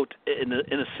out in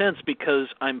a sense, because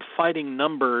I'm fighting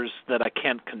numbers that I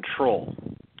can't control?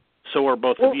 So are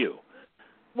both of you.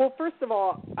 Well, first of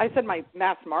all, I said my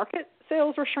mass market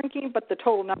sales were shrinking, but the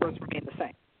total numbers remain the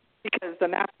same because the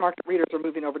mass market readers are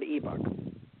moving over to ebook.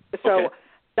 So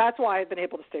that's why I've been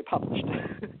able to stay published.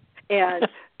 and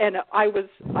I was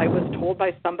told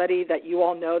by somebody that you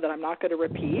all know that I'm not going to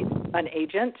repeat, an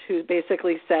agent who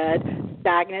basically said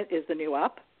stagnant is the new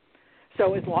up.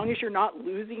 So as long as you're not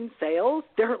losing sales,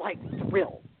 they're like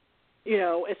thrilled,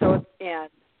 So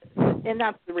and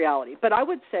that's the reality. But I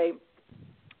would say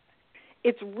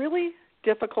it's really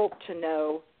difficult to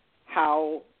know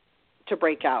how to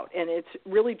break out, and it's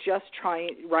really just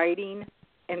writing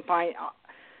and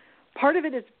part of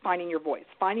it is finding your voice,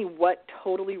 finding what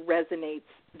totally resonates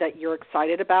that you're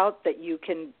excited about, that you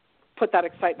can put that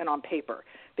excitement on paper.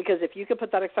 Because if you can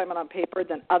put that excitement on paper,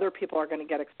 then other people are going to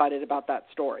get excited about that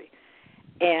story.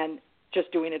 And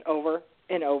just doing it over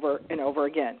and over and over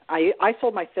again. I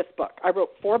sold my 5th book. I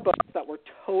wrote 4 books that were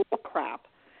total crap.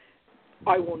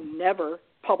 I will never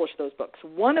publish those books.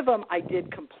 One of them I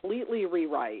did completely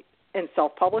rewrite and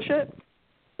self-publish it,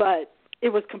 but it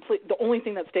was complete. The only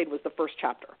thing that stayed was the first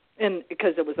chapter, and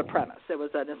because it was a premise. It was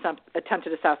an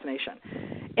attempted assassination,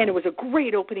 and it was a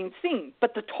great opening scene,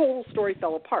 but the total story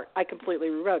fell apart. I completely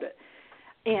rewrote it.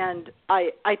 And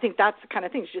I think that's the kind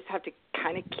of thing. You just have to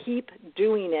kind of keep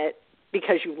doing it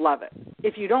because you love it.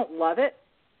 If you don't love it,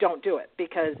 don't do it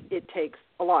because it takes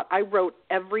a lot. I wrote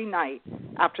every night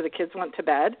after the kids went to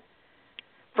bed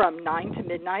from 9 to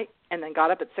midnight and then got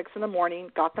up at 6 in the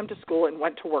morning, got them to school, and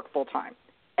went to work full time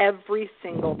every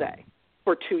single day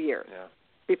for 2 years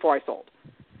before I sold.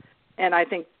 And I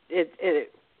think it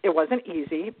wasn't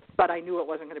easy, but I knew it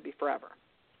wasn't going to be forever.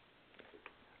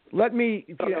 Let me,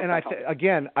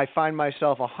 and I find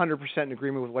myself 100% in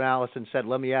agreement with what Allison said.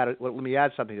 Let me add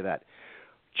something to that.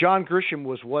 John Grisham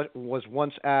was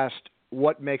once asked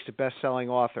what makes a best-selling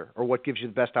author, or what gives you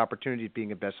the best opportunity of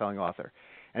being a best-selling author,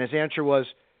 and his answer was,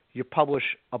 you publish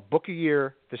a book a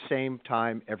year the same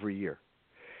time every year.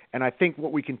 And I think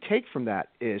what we can take from that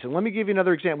is, and let me give you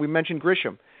another example. We mentioned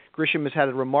Grisham. Grisham has had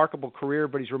a remarkable career,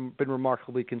 but he's been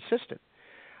remarkably consistent.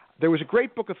 There was a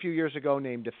great book a few years ago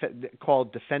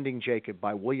called Defending Jacob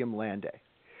by William Landay.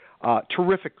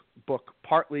 Terrific book,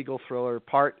 part legal thriller,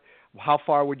 part how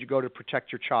far would you go to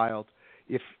protect your child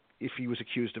if he was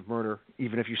accused of murder,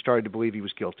 even if you started to believe he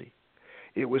was guilty.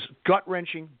 It was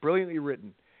gut-wrenching, brilliantly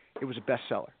written. It was a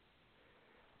bestseller.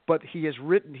 But he has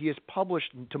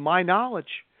published, to my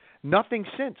knowledge, nothing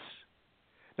since.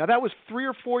 Now, that was 3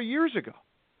 or 4 years ago.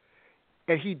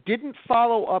 And he didn't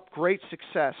follow up great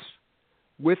success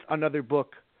with another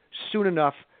book soon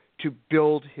enough to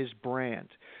build his brand.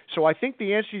 So I think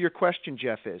the answer to your question,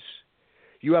 Jeff, is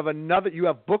you have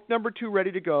book number 2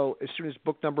 ready to go as soon as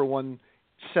book number 1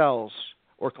 sells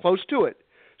or close to it.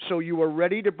 So you are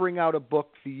ready to bring out a book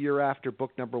the year after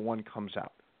book number 1 comes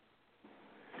out.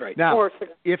 Right. Now, or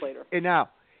 6 months later. Now,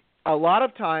 a lot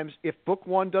of times, if book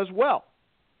 1 does well,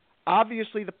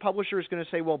 obviously the publisher is going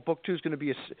to say, well, book 2 is going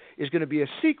to be a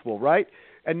sequel, right?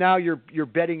 And now you're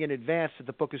betting in advance that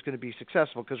the book is going to be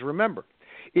successful. Because remember,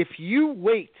 if you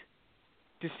wait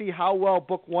to see how well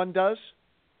book 1 does,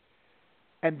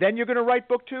 and then you're going to write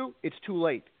book 2, it's too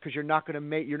late because you're not going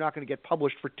to get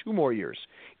published for 2 more years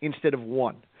instead of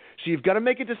 1. So you've got to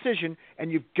make a decision,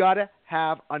 and you've got to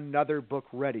have another book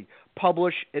ready.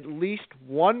 Publish at least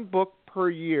 1 book per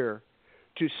year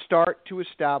to start to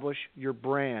establish your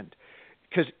brand.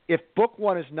 Because if book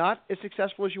one is not as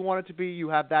successful as you want it to be, you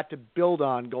have that to build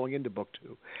on going into book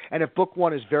two. And if book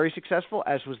one is very successful,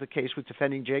 as was the case with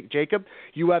Defending Jacob,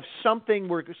 you have something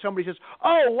where somebody says,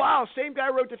 oh, wow, same guy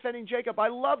wrote Defending Jacob. I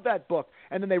love that book.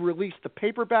 And then they release the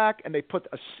paperback and they put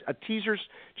a teaser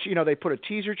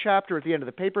chapter at the end of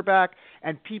the paperback,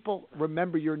 and people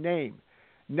remember your name.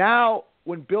 Now,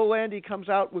 when Bill Landy comes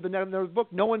out with another book,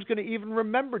 no one's going to even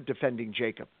remember Defending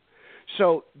Jacob.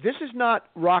 So this is not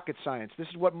rocket science. This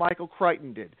is what Michael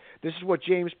Crichton did. This is what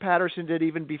James Patterson did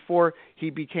even before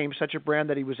he became such a brand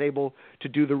that he was able to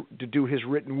do his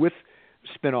written with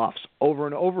spinoffs over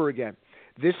and over again.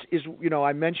 This is,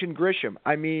 I mentioned Grisham.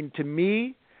 I mean, to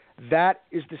me, that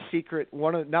is the secret.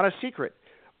 Not a secret,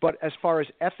 but as far as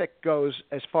ethic goes,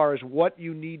 as far as what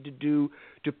you need to do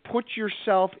to put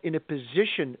yourself in a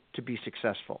position to be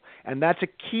successful, and that's a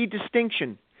key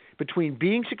distinction between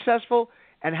being successful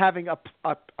and having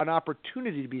an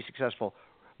opportunity to be successful.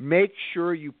 Make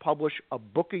sure you publish a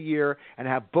book a year and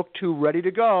have book two ready to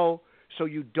go so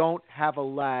you don't have a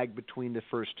lag between the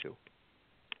first two.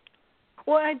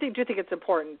 Well, I do think it's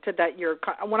important that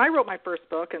when I wrote my first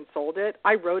book and sold it,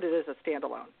 I wrote it as a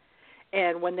standalone.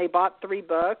 And when they bought 3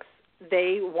 books,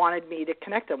 they wanted me to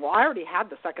connect them. Well, I already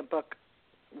had the second book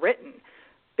written,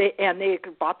 and they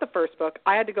bought the first book.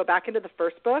 I had to go back into the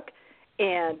first book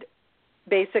and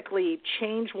basically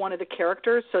change one of the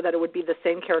characters so that it would be the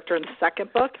same character in the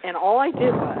second book. And all I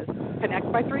did was connect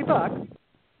my 3 books,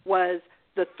 was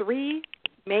the 3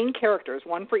 main characters,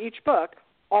 one for each book,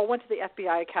 all went to the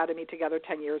FBI Academy together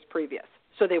 10 years previous.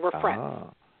 So they were friends.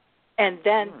 And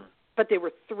then, but they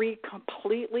were 3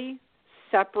 completely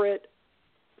separate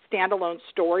standalone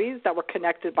stories that were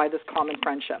connected by this common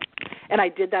friendship. And I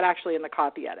did that actually in the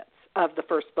copy edits of the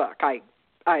first book.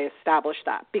 I established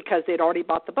that because they'd already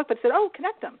bought the book, but said, oh,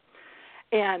 connect them.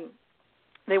 And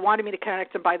they wanted me to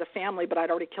connect them by the family, but I'd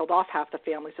already killed off half the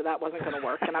family, so that wasn't going to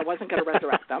work, and I wasn't going to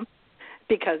resurrect them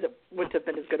because it wouldn't have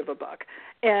been as good of a book.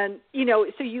 And,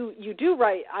 so you do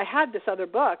right. I had this other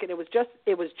book, and it was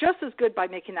just as good by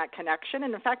making that connection.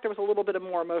 And, in fact, there was a little bit of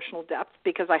more emotional depth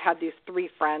because I had these 3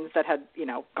 friends that had,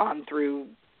 gone through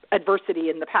adversity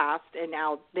in the past, and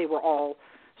now they were all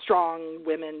strong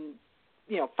women,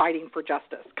 fighting for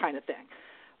justice kind of thing.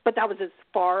 But that was as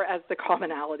far as the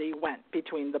commonality went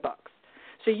between the books.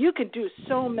 So you can do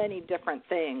so many different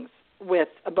things with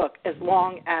a book as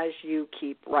long as you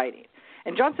keep writing.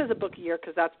 And John says a book a year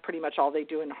because that's pretty much all they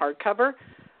do in hardcover.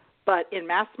 But in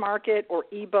mass market or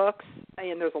ebooks,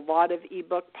 and there's a lot of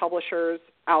ebook publishers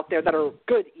out there that are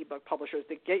good ebook publishers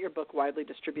that get your book widely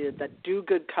distributed, that do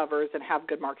good covers and have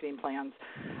good marketing plans,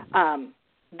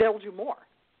 they'll do more.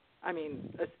 I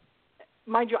mean,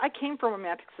 mind you, I came from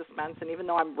romantic suspense, and even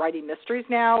though I'm writing mysteries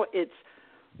now, it's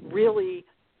really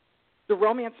the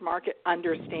romance market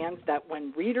understands that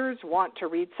when readers want to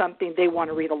read something, they want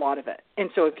to read a lot of it. And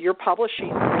so if you're publishing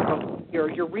 3 books,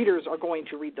 your readers are going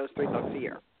to read those 3 books a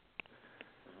year.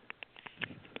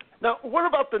 Now, what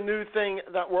about the new thing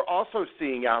that we're also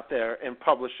seeing out there in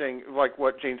publishing, like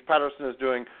what James Patterson is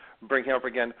doing, bringing up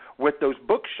again, with those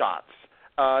book shots?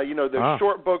 Those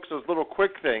short books, those little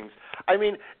quick things. I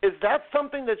mean, is that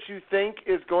something that you think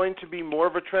is going to be more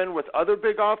of a trend with other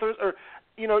big authors? Or,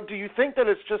 do you think that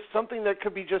it's just something that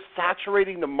could be just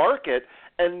saturating the market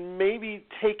and maybe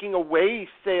taking away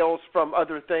sales from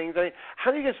other things? I mean,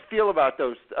 how do you guys feel about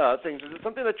those things? Is it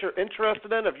something that you're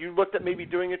interested in? Have you looked at maybe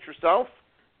doing it yourself?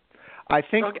 I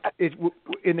think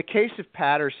in the case of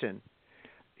Patterson,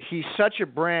 he's such a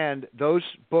brand. That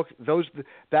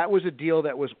was a deal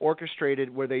that was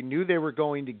orchestrated where they knew they were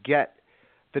going to get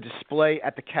the display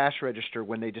at the cash register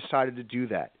when they decided to do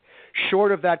that.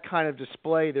 Short of that kind of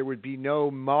display, there would be no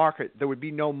market. There would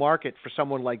be no market for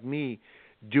someone like me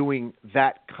doing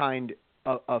that kind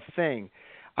of thing.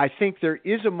 I think there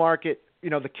is a market.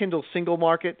 The Kindle single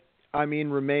market,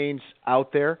 remains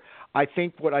out there. I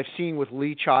think what I've seen with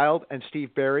Lee Child and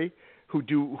Steve Berry,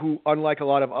 who unlike a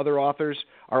lot of other authors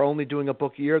are only doing a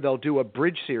book a year, they'll do a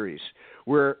bridge series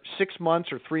where 6 months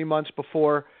or 3 months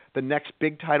before the next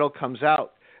big title comes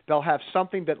out, they'll have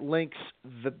something that links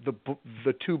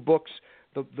the 2 books,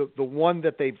 the one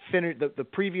that they've finished, the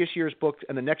previous year's book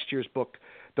and the next year's book.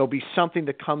 There'll be something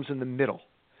that comes in the middle,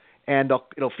 and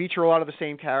it'll feature a lot of the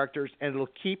same characters, and it'll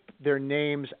keep their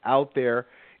names out there.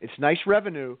 It's nice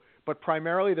revenue, but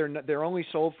primarily they're only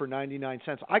sold for 99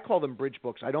 cents. I call them bridge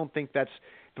books. I don't think that's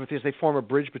because they form a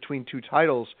bridge between 2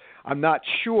 titles. I'm not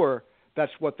sure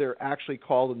that's what they're actually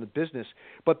called in the business.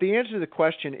 But the answer to the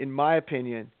question, in my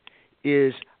opinion,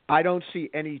 is I don't see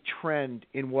any trend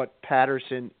in what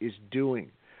Patterson is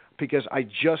doing because I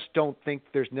just don't think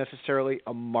there's necessarily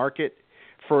a market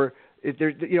for At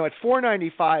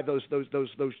 $4.95,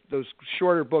 those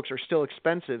shorter books are still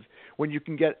expensive when you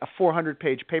can get a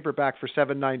 400-page paperback for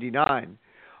 $7.99.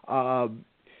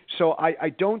 So I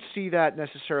don't see that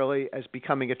necessarily as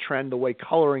becoming a trend the way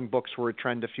coloring books were a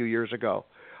trend a few years ago.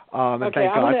 Okay,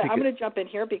 I'm going to jump in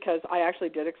here because I actually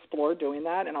did explore doing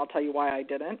that, and I'll tell you why I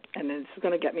didn't. And this is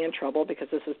going to get me in trouble because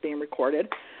this is being recorded.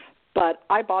 But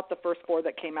I bought the first 4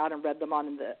 that came out and read them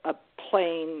on a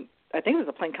plane. I think it was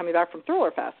a plane coming back from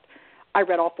Thriller Fest. I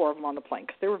read all 4 of them on the plane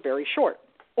because they were very short.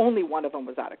 Only one of them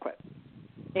was adequate.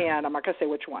 And I'm not going to say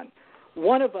which one.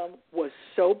 One of them was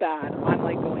so bad, I'm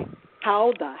like going,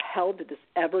 how the hell did this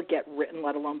ever get written,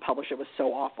 let alone published? It was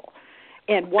so awful.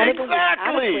 And one of them was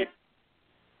adequate.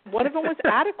 One of them was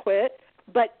adequate,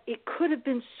 but it could have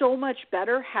been so much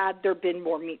better had there been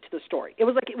more meat to the story. It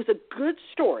was a good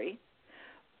story,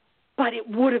 but it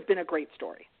would have been a great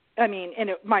story. I mean,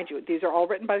 mind you, these are all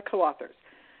written by the co-authors.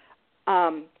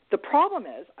 The problem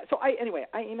is, I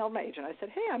emailed my agent. I said,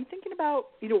 hey, I'm thinking about,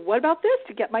 what about this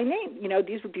to get my name?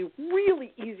 These would be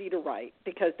really easy to write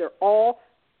because they're all,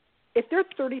 if they're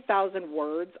 30,000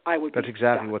 words, I would That's be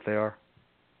exactly done. what they are.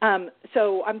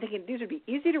 So I'm thinking these would be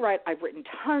easy to write. I've written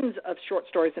tons of short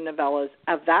stories and novellas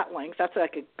of that length. That's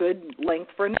like a good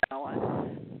length for a novella.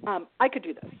 I could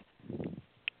do this.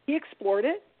 He explored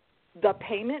it. The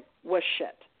payment was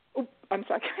shit. Oh, I'm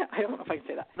sorry. I don't know if I can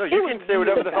say that. No, you can say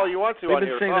whatever the hell you want to on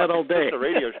your saying that all day. It's just a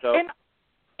radio show. And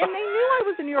they knew I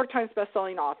was a New York Times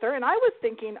bestselling author, and I was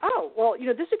thinking, oh, well,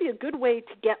 this would be a good way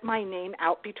to get my name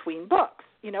out between books,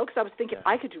 because I was thinking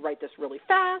I could write this really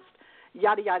fast,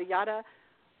 yada, yada, yada.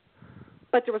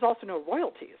 But there was also no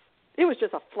royalties. It was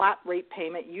just a flat rate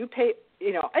payment. You pay,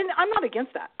 and I'm not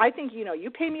against that. I think,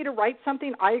 you pay me to write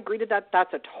something, I agree to that.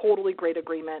 That's a totally great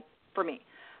agreement for me.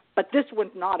 But this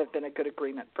would not have been a good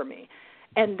agreement for me.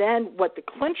 And then what the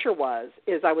clincher was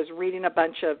is I was reading a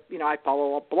bunch of, I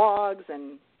follow up blogs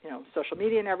and, social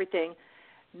media and everything.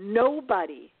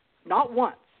 Nobody, not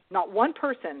once, not one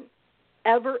person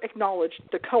ever acknowledged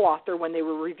the co-author when they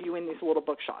were reviewing these little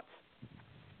book shots.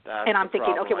 And I'm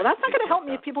thinking, okay, well, that's not going to help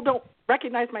me if people don't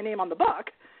recognize my name on the book.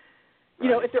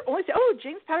 Right. If they're only saying, oh,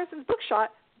 James Patterson's book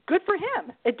shot, good for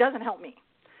him. It doesn't help me.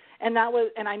 And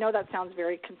I know that sounds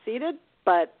very conceited,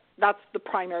 but that's the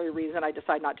primary reason I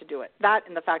decided not to do it. That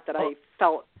and the fact that I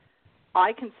felt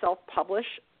I can self-publish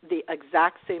the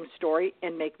exact same story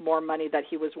and make more money that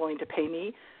he was willing to pay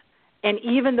me. And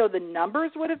even though the numbers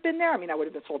would have been there, I would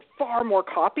have been sold far more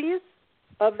copies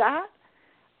of that,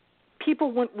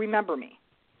 people wouldn't remember me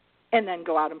and then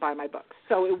go out and buy my books.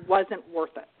 So it wasn't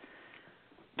worth it.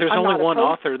 There's only one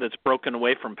author that's broken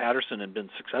away from Patterson and been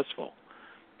successful.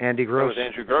 Andy Gross. That was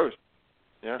Andrew Gross.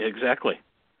 Yeah. Exactly.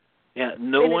 Yeah,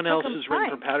 no one else who's written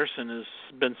time. for Patterson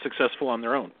has been successful on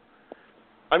their own.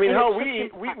 We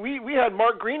had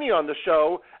Mark Greaney on the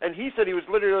show, and he said he was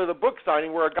literally at a book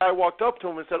signing where a guy walked up to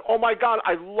him and said, oh, my God,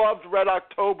 I loved Red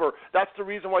October. That's the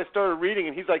reason why I started reading.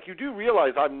 And he's like, you do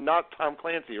realize I'm not Tom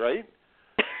Clancy, right?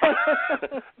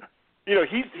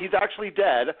 He's actually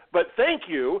dead, but thank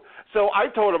you. So I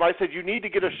told him, I said, you need to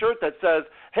get a shirt that says,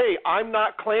 hey, I'm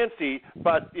not Clancy,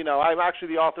 but, I'm actually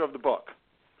the author of the book.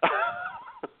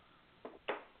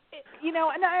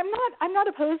 And I'm not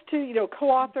opposed to,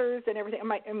 co-authors and everything.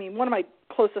 One of my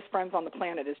closest friends on the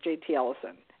planet is J.T.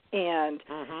 Ellison. And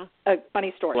a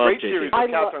funny story. Great series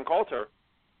with Catherine Coulter.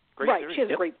 Right, she has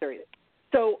a great series.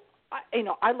 So,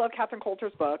 I love Catherine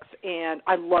Coulter's books, and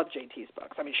I love J.T.'s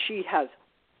books. She has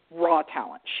raw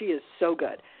talent. She is so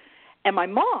good. And my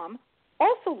mom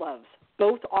also loves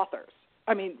both authors.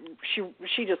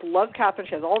 She just loves Catherine.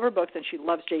 She has all of her books, and she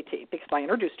loves J.T. because I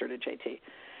introduced her to J.T.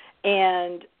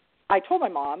 And I told my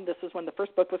mom, this was when the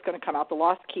first book was going to come out, The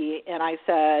Lost Key, and I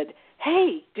said,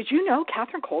 hey, did you know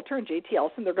Catherine Coulter and J.T.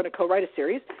 Ellison, they're going to co-write a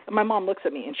series? And my mom looks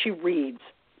at me, and she reads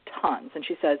tons, and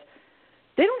she says,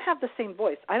 they don't have the same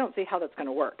voice. I don't see how that's going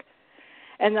to work.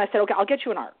 And I said, okay, I'll get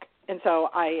you an ARC. And so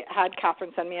I had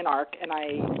Catherine send me an ARC, and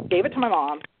I gave it to my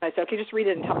mom. I said, okay, just read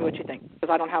it and tell me what you think,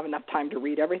 because I don't have enough time to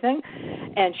read everything.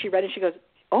 And she read it, and she goes,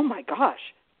 oh, my gosh,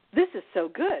 this is so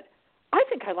good. I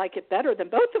think I like it better than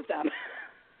both of them.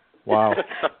 Wow.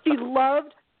 She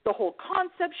loved the whole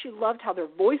concept. She loved how their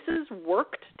voices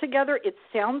worked together. It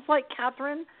sounds like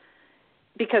Catherine,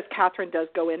 because Catherine does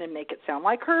go in and make it sound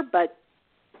like her, but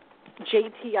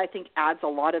JT, I think, adds a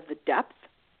lot of the depth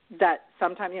that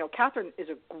sometimes, Catherine is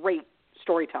a great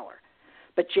storyteller,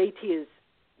 but JT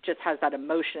just has that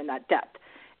emotion and that depth.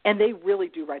 And they really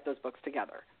do write those books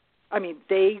together.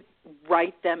 They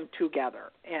write them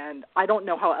together. And I don't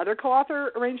know how other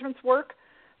co-author arrangements work,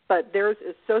 but theirs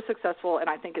is so successful, and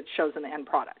I think it shows in the end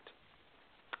product.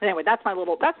 Anyway, that's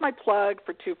my plug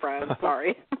for two friends.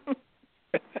 Sorry.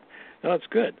 No, it's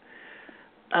good.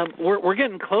 We're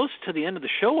getting close to the end of the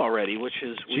show already, which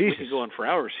is we could go on for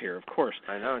hours here, of course.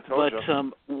 I know, I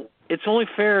told you. It's only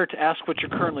fair to ask what you're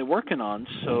currently working on.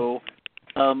 So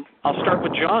I'll start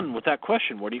with John with that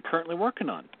question. What are you currently working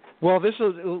on? Well,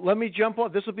 let me jump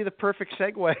on. This will be the perfect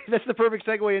segue. That's the perfect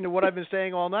segue into what I've been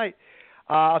saying all night.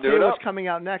 I'll tell you what's coming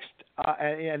out next,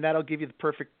 and that'll give you the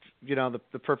perfect,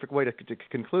 the perfect way to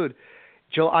conclude.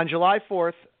 On July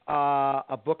 4th,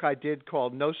 a book I did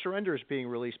called No Surrender is being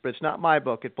released, but it's not my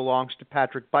book. It belongs to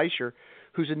Patrick Beischer,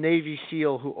 who's a Navy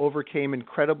SEAL who overcame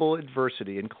incredible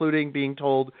adversity, including being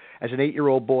told as an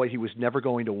 8-year-old boy he was never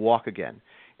going to walk again,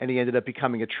 and he ended up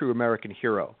becoming a true American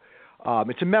hero.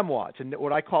 It's a memoir. It's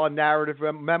what I call a narrative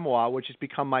memoir, which has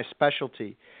become my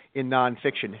specialty in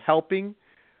nonfiction, helping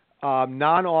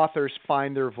non-authors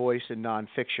find their voice in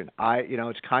nonfiction.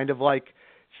 It's kind of like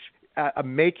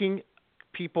making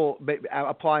people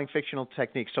applying fictional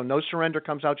techniques. So No Surrender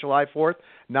comes out July 4th,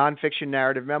 nonfiction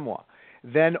narrative memoir.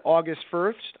 Then August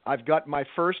 1st, I've got my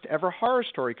first ever horror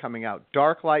story coming out,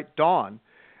 Dark Light Dawn,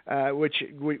 which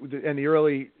and the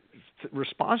early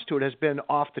response to it has been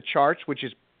off the charts, which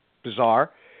is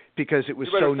bizarre because it was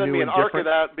so new and different. You better send me an arc of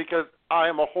that because I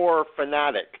am a horror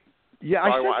fanatic. Yeah,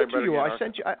 I sent it to you.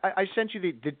 I sent you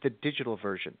the digital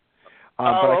version.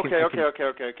 Okay,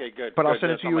 good. But I'll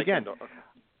send it to you again. Okay.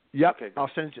 Yep, okay, I'll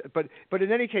send it. But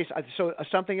in any case, so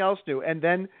something else new, and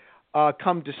then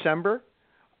come December,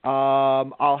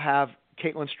 I'll have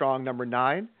Caitlin Strong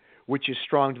 #9, which is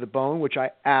Strong to the Bone, which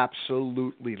I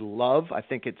absolutely love. I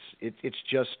think it's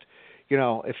just,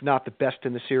 if not the best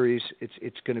in the series,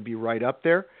 it's going to be right up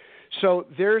there. So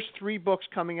there's 3 books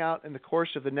coming out in the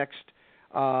course of the next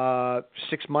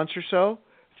 6 months or so,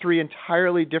 3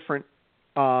 entirely different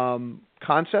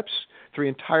concepts, 3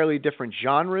 entirely different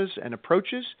genres and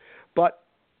approaches, but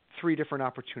 3 different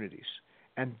opportunities.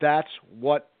 And that's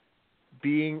what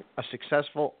being a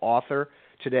successful author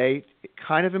today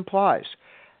kind of implies,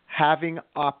 having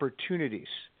opportunities.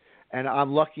 And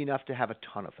I'm lucky enough to have a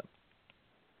ton of them.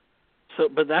 So,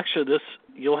 but actually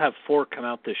you'll have 4 come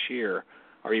out this year.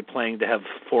 Are you planning to have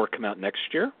 4 come out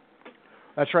next year?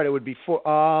 That's right. It would be 4.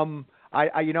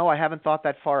 I haven't thought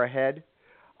that far ahead.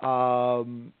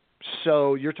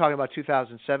 So you're talking about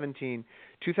 2017.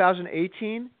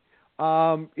 2018,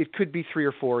 it could be 3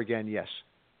 or 4 again, yes.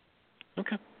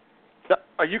 Okay.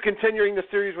 Are you continuing the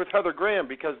series with Heather Graham?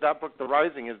 Because that book, The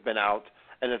Rising, has been out.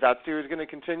 And is that series going to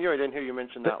continue? I didn't hear you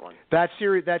mention that one. That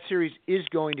series is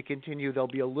going to continue. There'll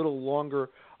be a little longer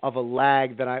of a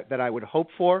lag than I would hope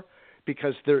for,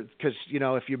 because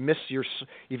if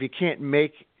you can't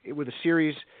make it with a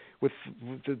series with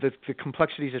the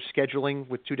complexities of scheduling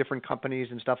with 2 different companies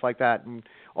and stuff like that and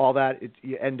all that,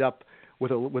 you end up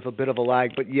with a bit of a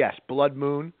lag. But yes, Blood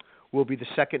Moon will be the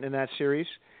second in that series,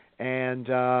 and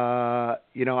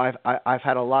I've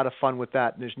had a lot of fun with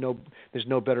that. And there's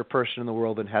no better person in the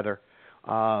world than Heather.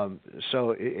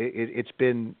 So it's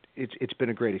been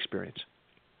a great experience.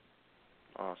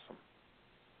 Awesome.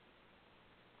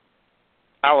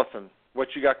 Allison, what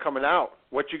you got coming out?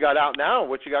 What you got out now?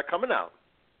 What you got coming out?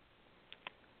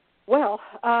 Well,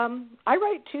 I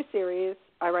write 2 series.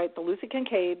 I write the Lucy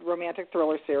Kincaid romantic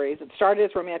thriller series. It started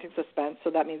as romantic suspense, so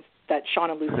that means that Sean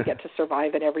and Lucy get to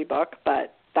survive in every book,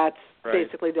 but that's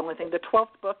basically the only thing. The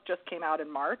 12th book just came out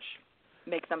in March,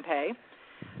 Make Them Pay.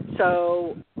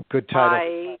 So good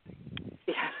title.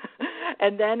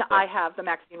 And then I have the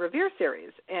Maxine Revere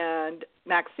series, and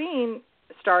Maxine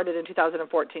started in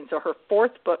 2014, so her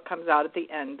 4th book comes out at the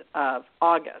end of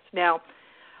August. Now,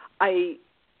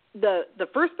 the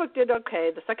first book did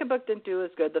okay, the second book didn't do as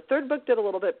good, the third book did a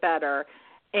little bit better,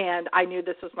 and I knew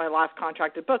this was my last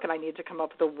contracted book, and I needed to come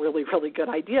up with a really, really good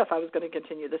idea if I was going to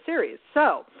continue the series.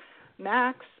 So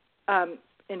Max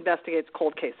investigates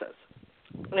cold cases,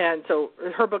 and so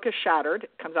her book is Shattered.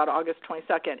 It comes out August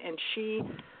 22nd, and she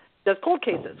does cold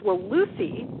cases. Well,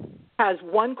 Lucy has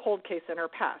one cold case in her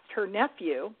past. Her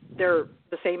nephew, they're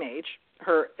the same age,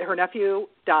 her nephew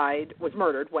was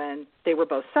murdered when they were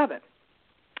both 7.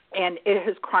 And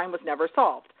his crime was never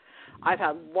solved. I've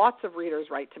had lots of readers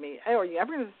write to me, "Hey, are you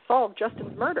ever going to solve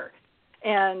Justin's murder?"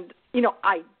 And,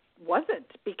 I wasn't,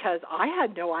 because I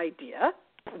had no idea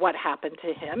what happened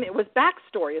to him. It was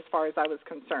backstory as far as I was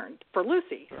concerned for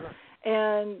Lucy. Sure.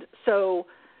 And so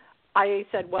I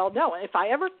said, well, no, if I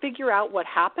ever figure out what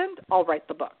happened, I'll write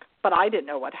the book. But I didn't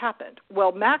know what happened.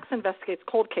 Well, Max investigates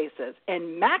cold cases,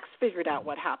 and Max figured out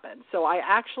what happened. So I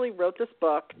actually wrote this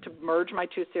book to merge my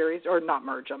 2 series, or not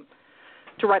merge them,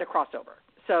 to write a crossover.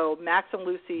 So Max and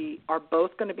Lucy are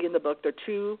both going to be in the book. They're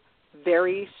 2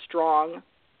 very strong,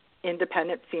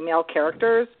 independent female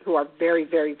characters who are very,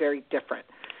 very, very different.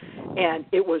 And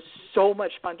it was so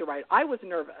much fun to write. I was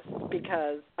nervous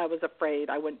because I was afraid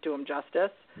I wouldn't do them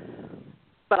justice.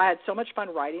 But I had so much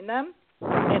fun writing them.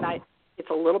 And it's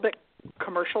a little bit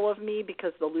commercial of me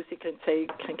because the Lucy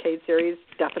Kincaid series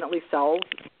definitely sells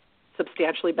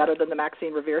substantially better than the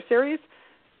Maxine Revere series.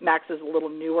 Max is a little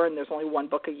newer and there's only one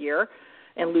book a year,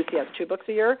 and Lucy has 2 books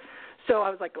a year. So I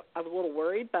was a little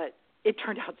worried, but it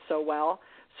turned out so well.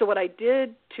 So what I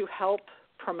did to help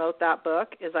promote that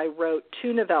book is I wrote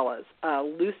 2 novellas, a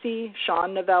Lucy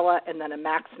Shawn novella and then a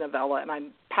Max novella, and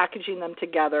I'm packaging them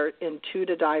together in 2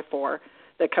 to Die For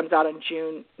that comes out on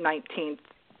June 19th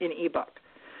in ebook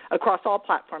across all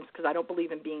platforms because I don't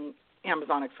believe in being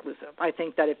Amazon exclusive. I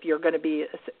think that if you're going to be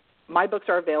 – my books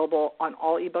are available on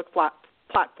all ebook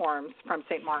platforms from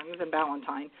St. Martin's and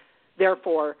Ballantine.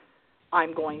 Therefore,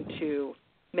 I'm going to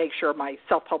make sure my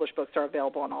self-published books are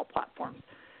available on all platforms.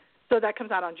 So that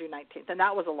comes out on June 19th, and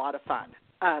that was a lot of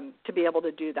fun to be able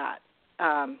to do that.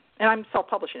 And I'm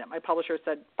self-publishing it. My publisher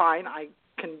said, fine, I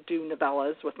can do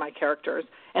novellas with my characters,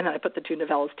 and then I put the 2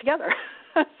 novellas together.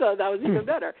 So that was even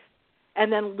better.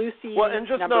 And then Lucy... Well, and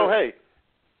just know, hey,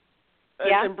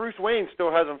 yeah? and Bruce Wayne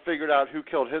still hasn't figured out who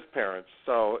killed his parents,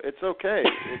 so it's okay.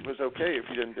 It was okay if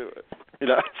you didn't do it. You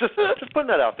know, just putting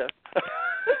that out there.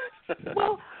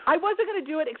 Well, I wasn't going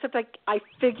to do it except I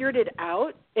figured it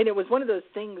out, and it was one of those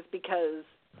things because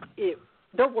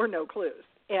there were no clues.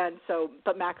 And so,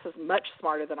 but Max is much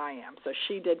smarter than I am, so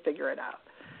she did figure it out.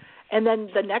 And then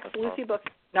the next Lucy book,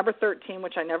 number 13,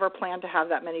 which I never planned to have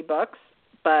that many books,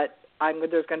 but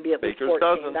there's going to be at least 14.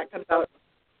 Dozen. That comes out.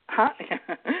 Huh?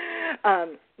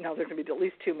 No, there's going to be at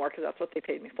least 2 more because that's what they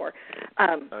paid me for.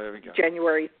 There we go.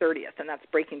 January 30th, and that's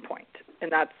Breaking Point.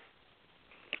 And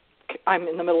I'm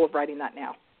in the middle of writing that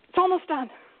now. It's almost done.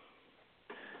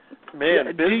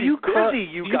 Man, busy, do you cross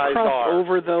are.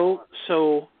 over, though,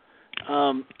 so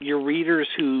your readers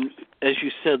who, as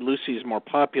you said, Lucy is more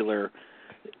popular,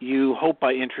 you hope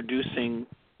by introducing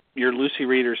your Lucy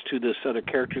readers to this other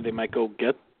character, they might go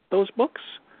get those books?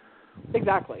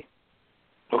 Exactly.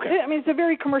 Okay. I mean, it's a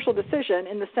very commercial decision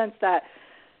in the sense that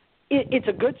it's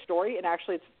a good story, and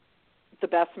actually it's the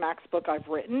best Max book I've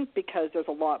written because there's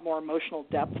a lot more emotional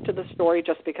depth to the story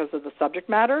just because of the subject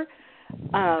matter.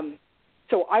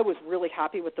 So I was really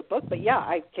happy with the book. But, yeah,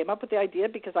 I came up with the idea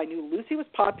because I knew Lucy was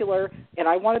popular, and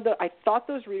I thought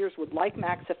those readers would like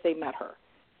Max if they met her.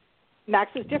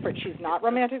 Max is different. She's not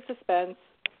romantic suspense.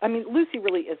 I mean, Lucy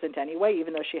really isn't anyway,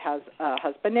 even though she has a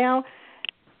husband now.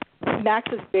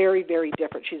 Max is very, very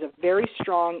different. She's a very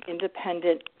strong,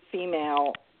 independent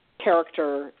female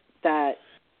character that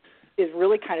is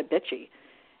really kind of bitchy.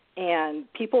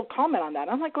 And people comment on that.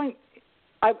 I'm like going,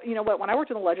 you know what, when I worked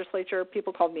in the legislature,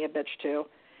 people called me a bitch too.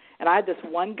 And I had this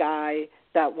one guy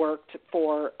that worked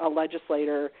for a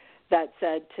legislator that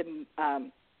said to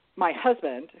my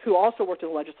husband, who also worked in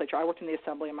the legislature, I worked in the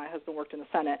assembly and my husband worked in the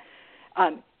Senate,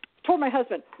 told my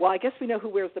husband, well, I guess we know who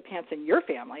wears the pants in your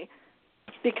family,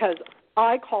 because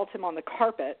I called him on the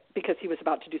carpet because he was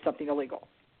about to do something illegal.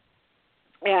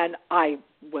 And I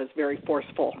was very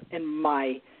forceful in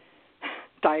my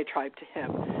diatribe to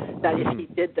him that if he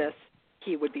did this,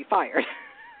 he would be fired.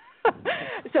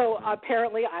 So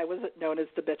apparently I was known as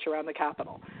the bitch around the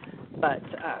Capitol. But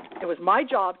it was my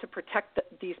job to protect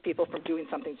these people from doing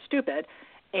something stupid.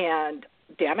 And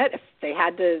damn it, if they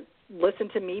had to listen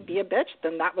to me be a bitch,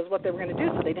 then that was what they were going to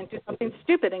do. So they didn't do something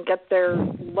stupid and get their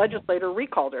legislator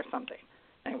recalled or something.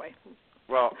 Anyway.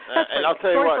 Well, and I'll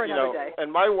tell you what, you know,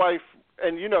 and my wife,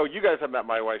 and you know, you guys have met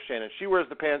my wife, Shannon. She wears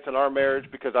the pants in our marriage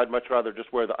because I'd much rather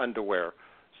just wear the underwear.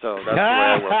 So that's the way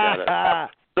I look at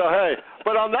it. So, hey,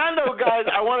 but on that note, guys,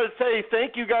 I want to say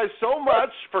thank you guys so much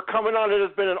for coming on. It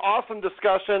has been an awesome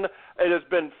discussion. It has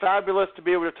been fabulous to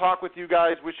be able to talk with you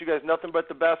guys. Wish you guys nothing but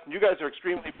the best. And you guys are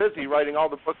extremely busy writing all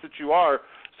the books that you are.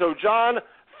 So, John,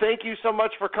 thank you so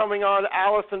much for coming on.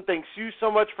 Allison, thanks you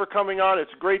so much for coming on.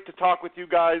 It's great to talk with you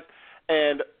guys,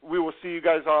 and we will see you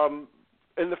guys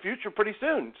in the future pretty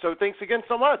soon. So thanks again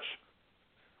so much.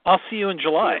 I'll see you in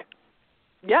July.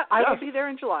 Yeah, I will be there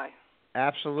in July.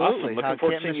 Absolutely. Awesome. Looking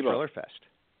forward to seeing you both.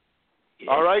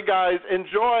 Yeah. All right, guys.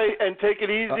 Enjoy and take it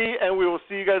easy, and we will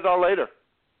see you guys all later.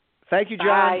 Thank you, John.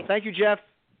 Bye. Thank you, Jeff.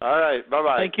 All right.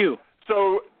 Bye-bye. Thank you.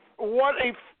 So what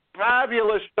a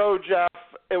fabulous show, Jeff.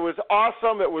 It was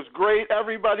awesome. It was great.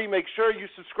 Everybody, make sure you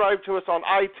subscribe to us on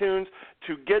iTunes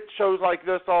to get shows like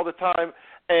this all the time.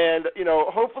 And, you know,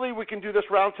 hopefully we can do this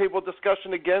roundtable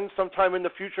discussion again sometime in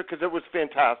the future because it was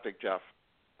fantastic, Jeff.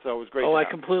 So it was great. I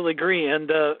completely agree. And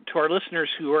to our listeners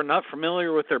who are not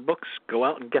familiar with their books, go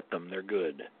out and get them. They're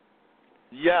good.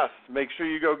 Yes, make sure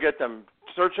you go get them.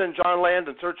 search in John Land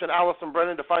and search in Allison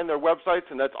Brennan to find their websites,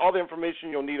 and that's all the information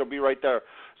you'll need will be right there.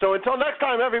 So until next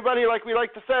time, everybody, like we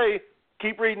like to say,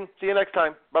 keep reading. See you next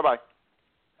time. Bye-bye.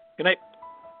 Good night.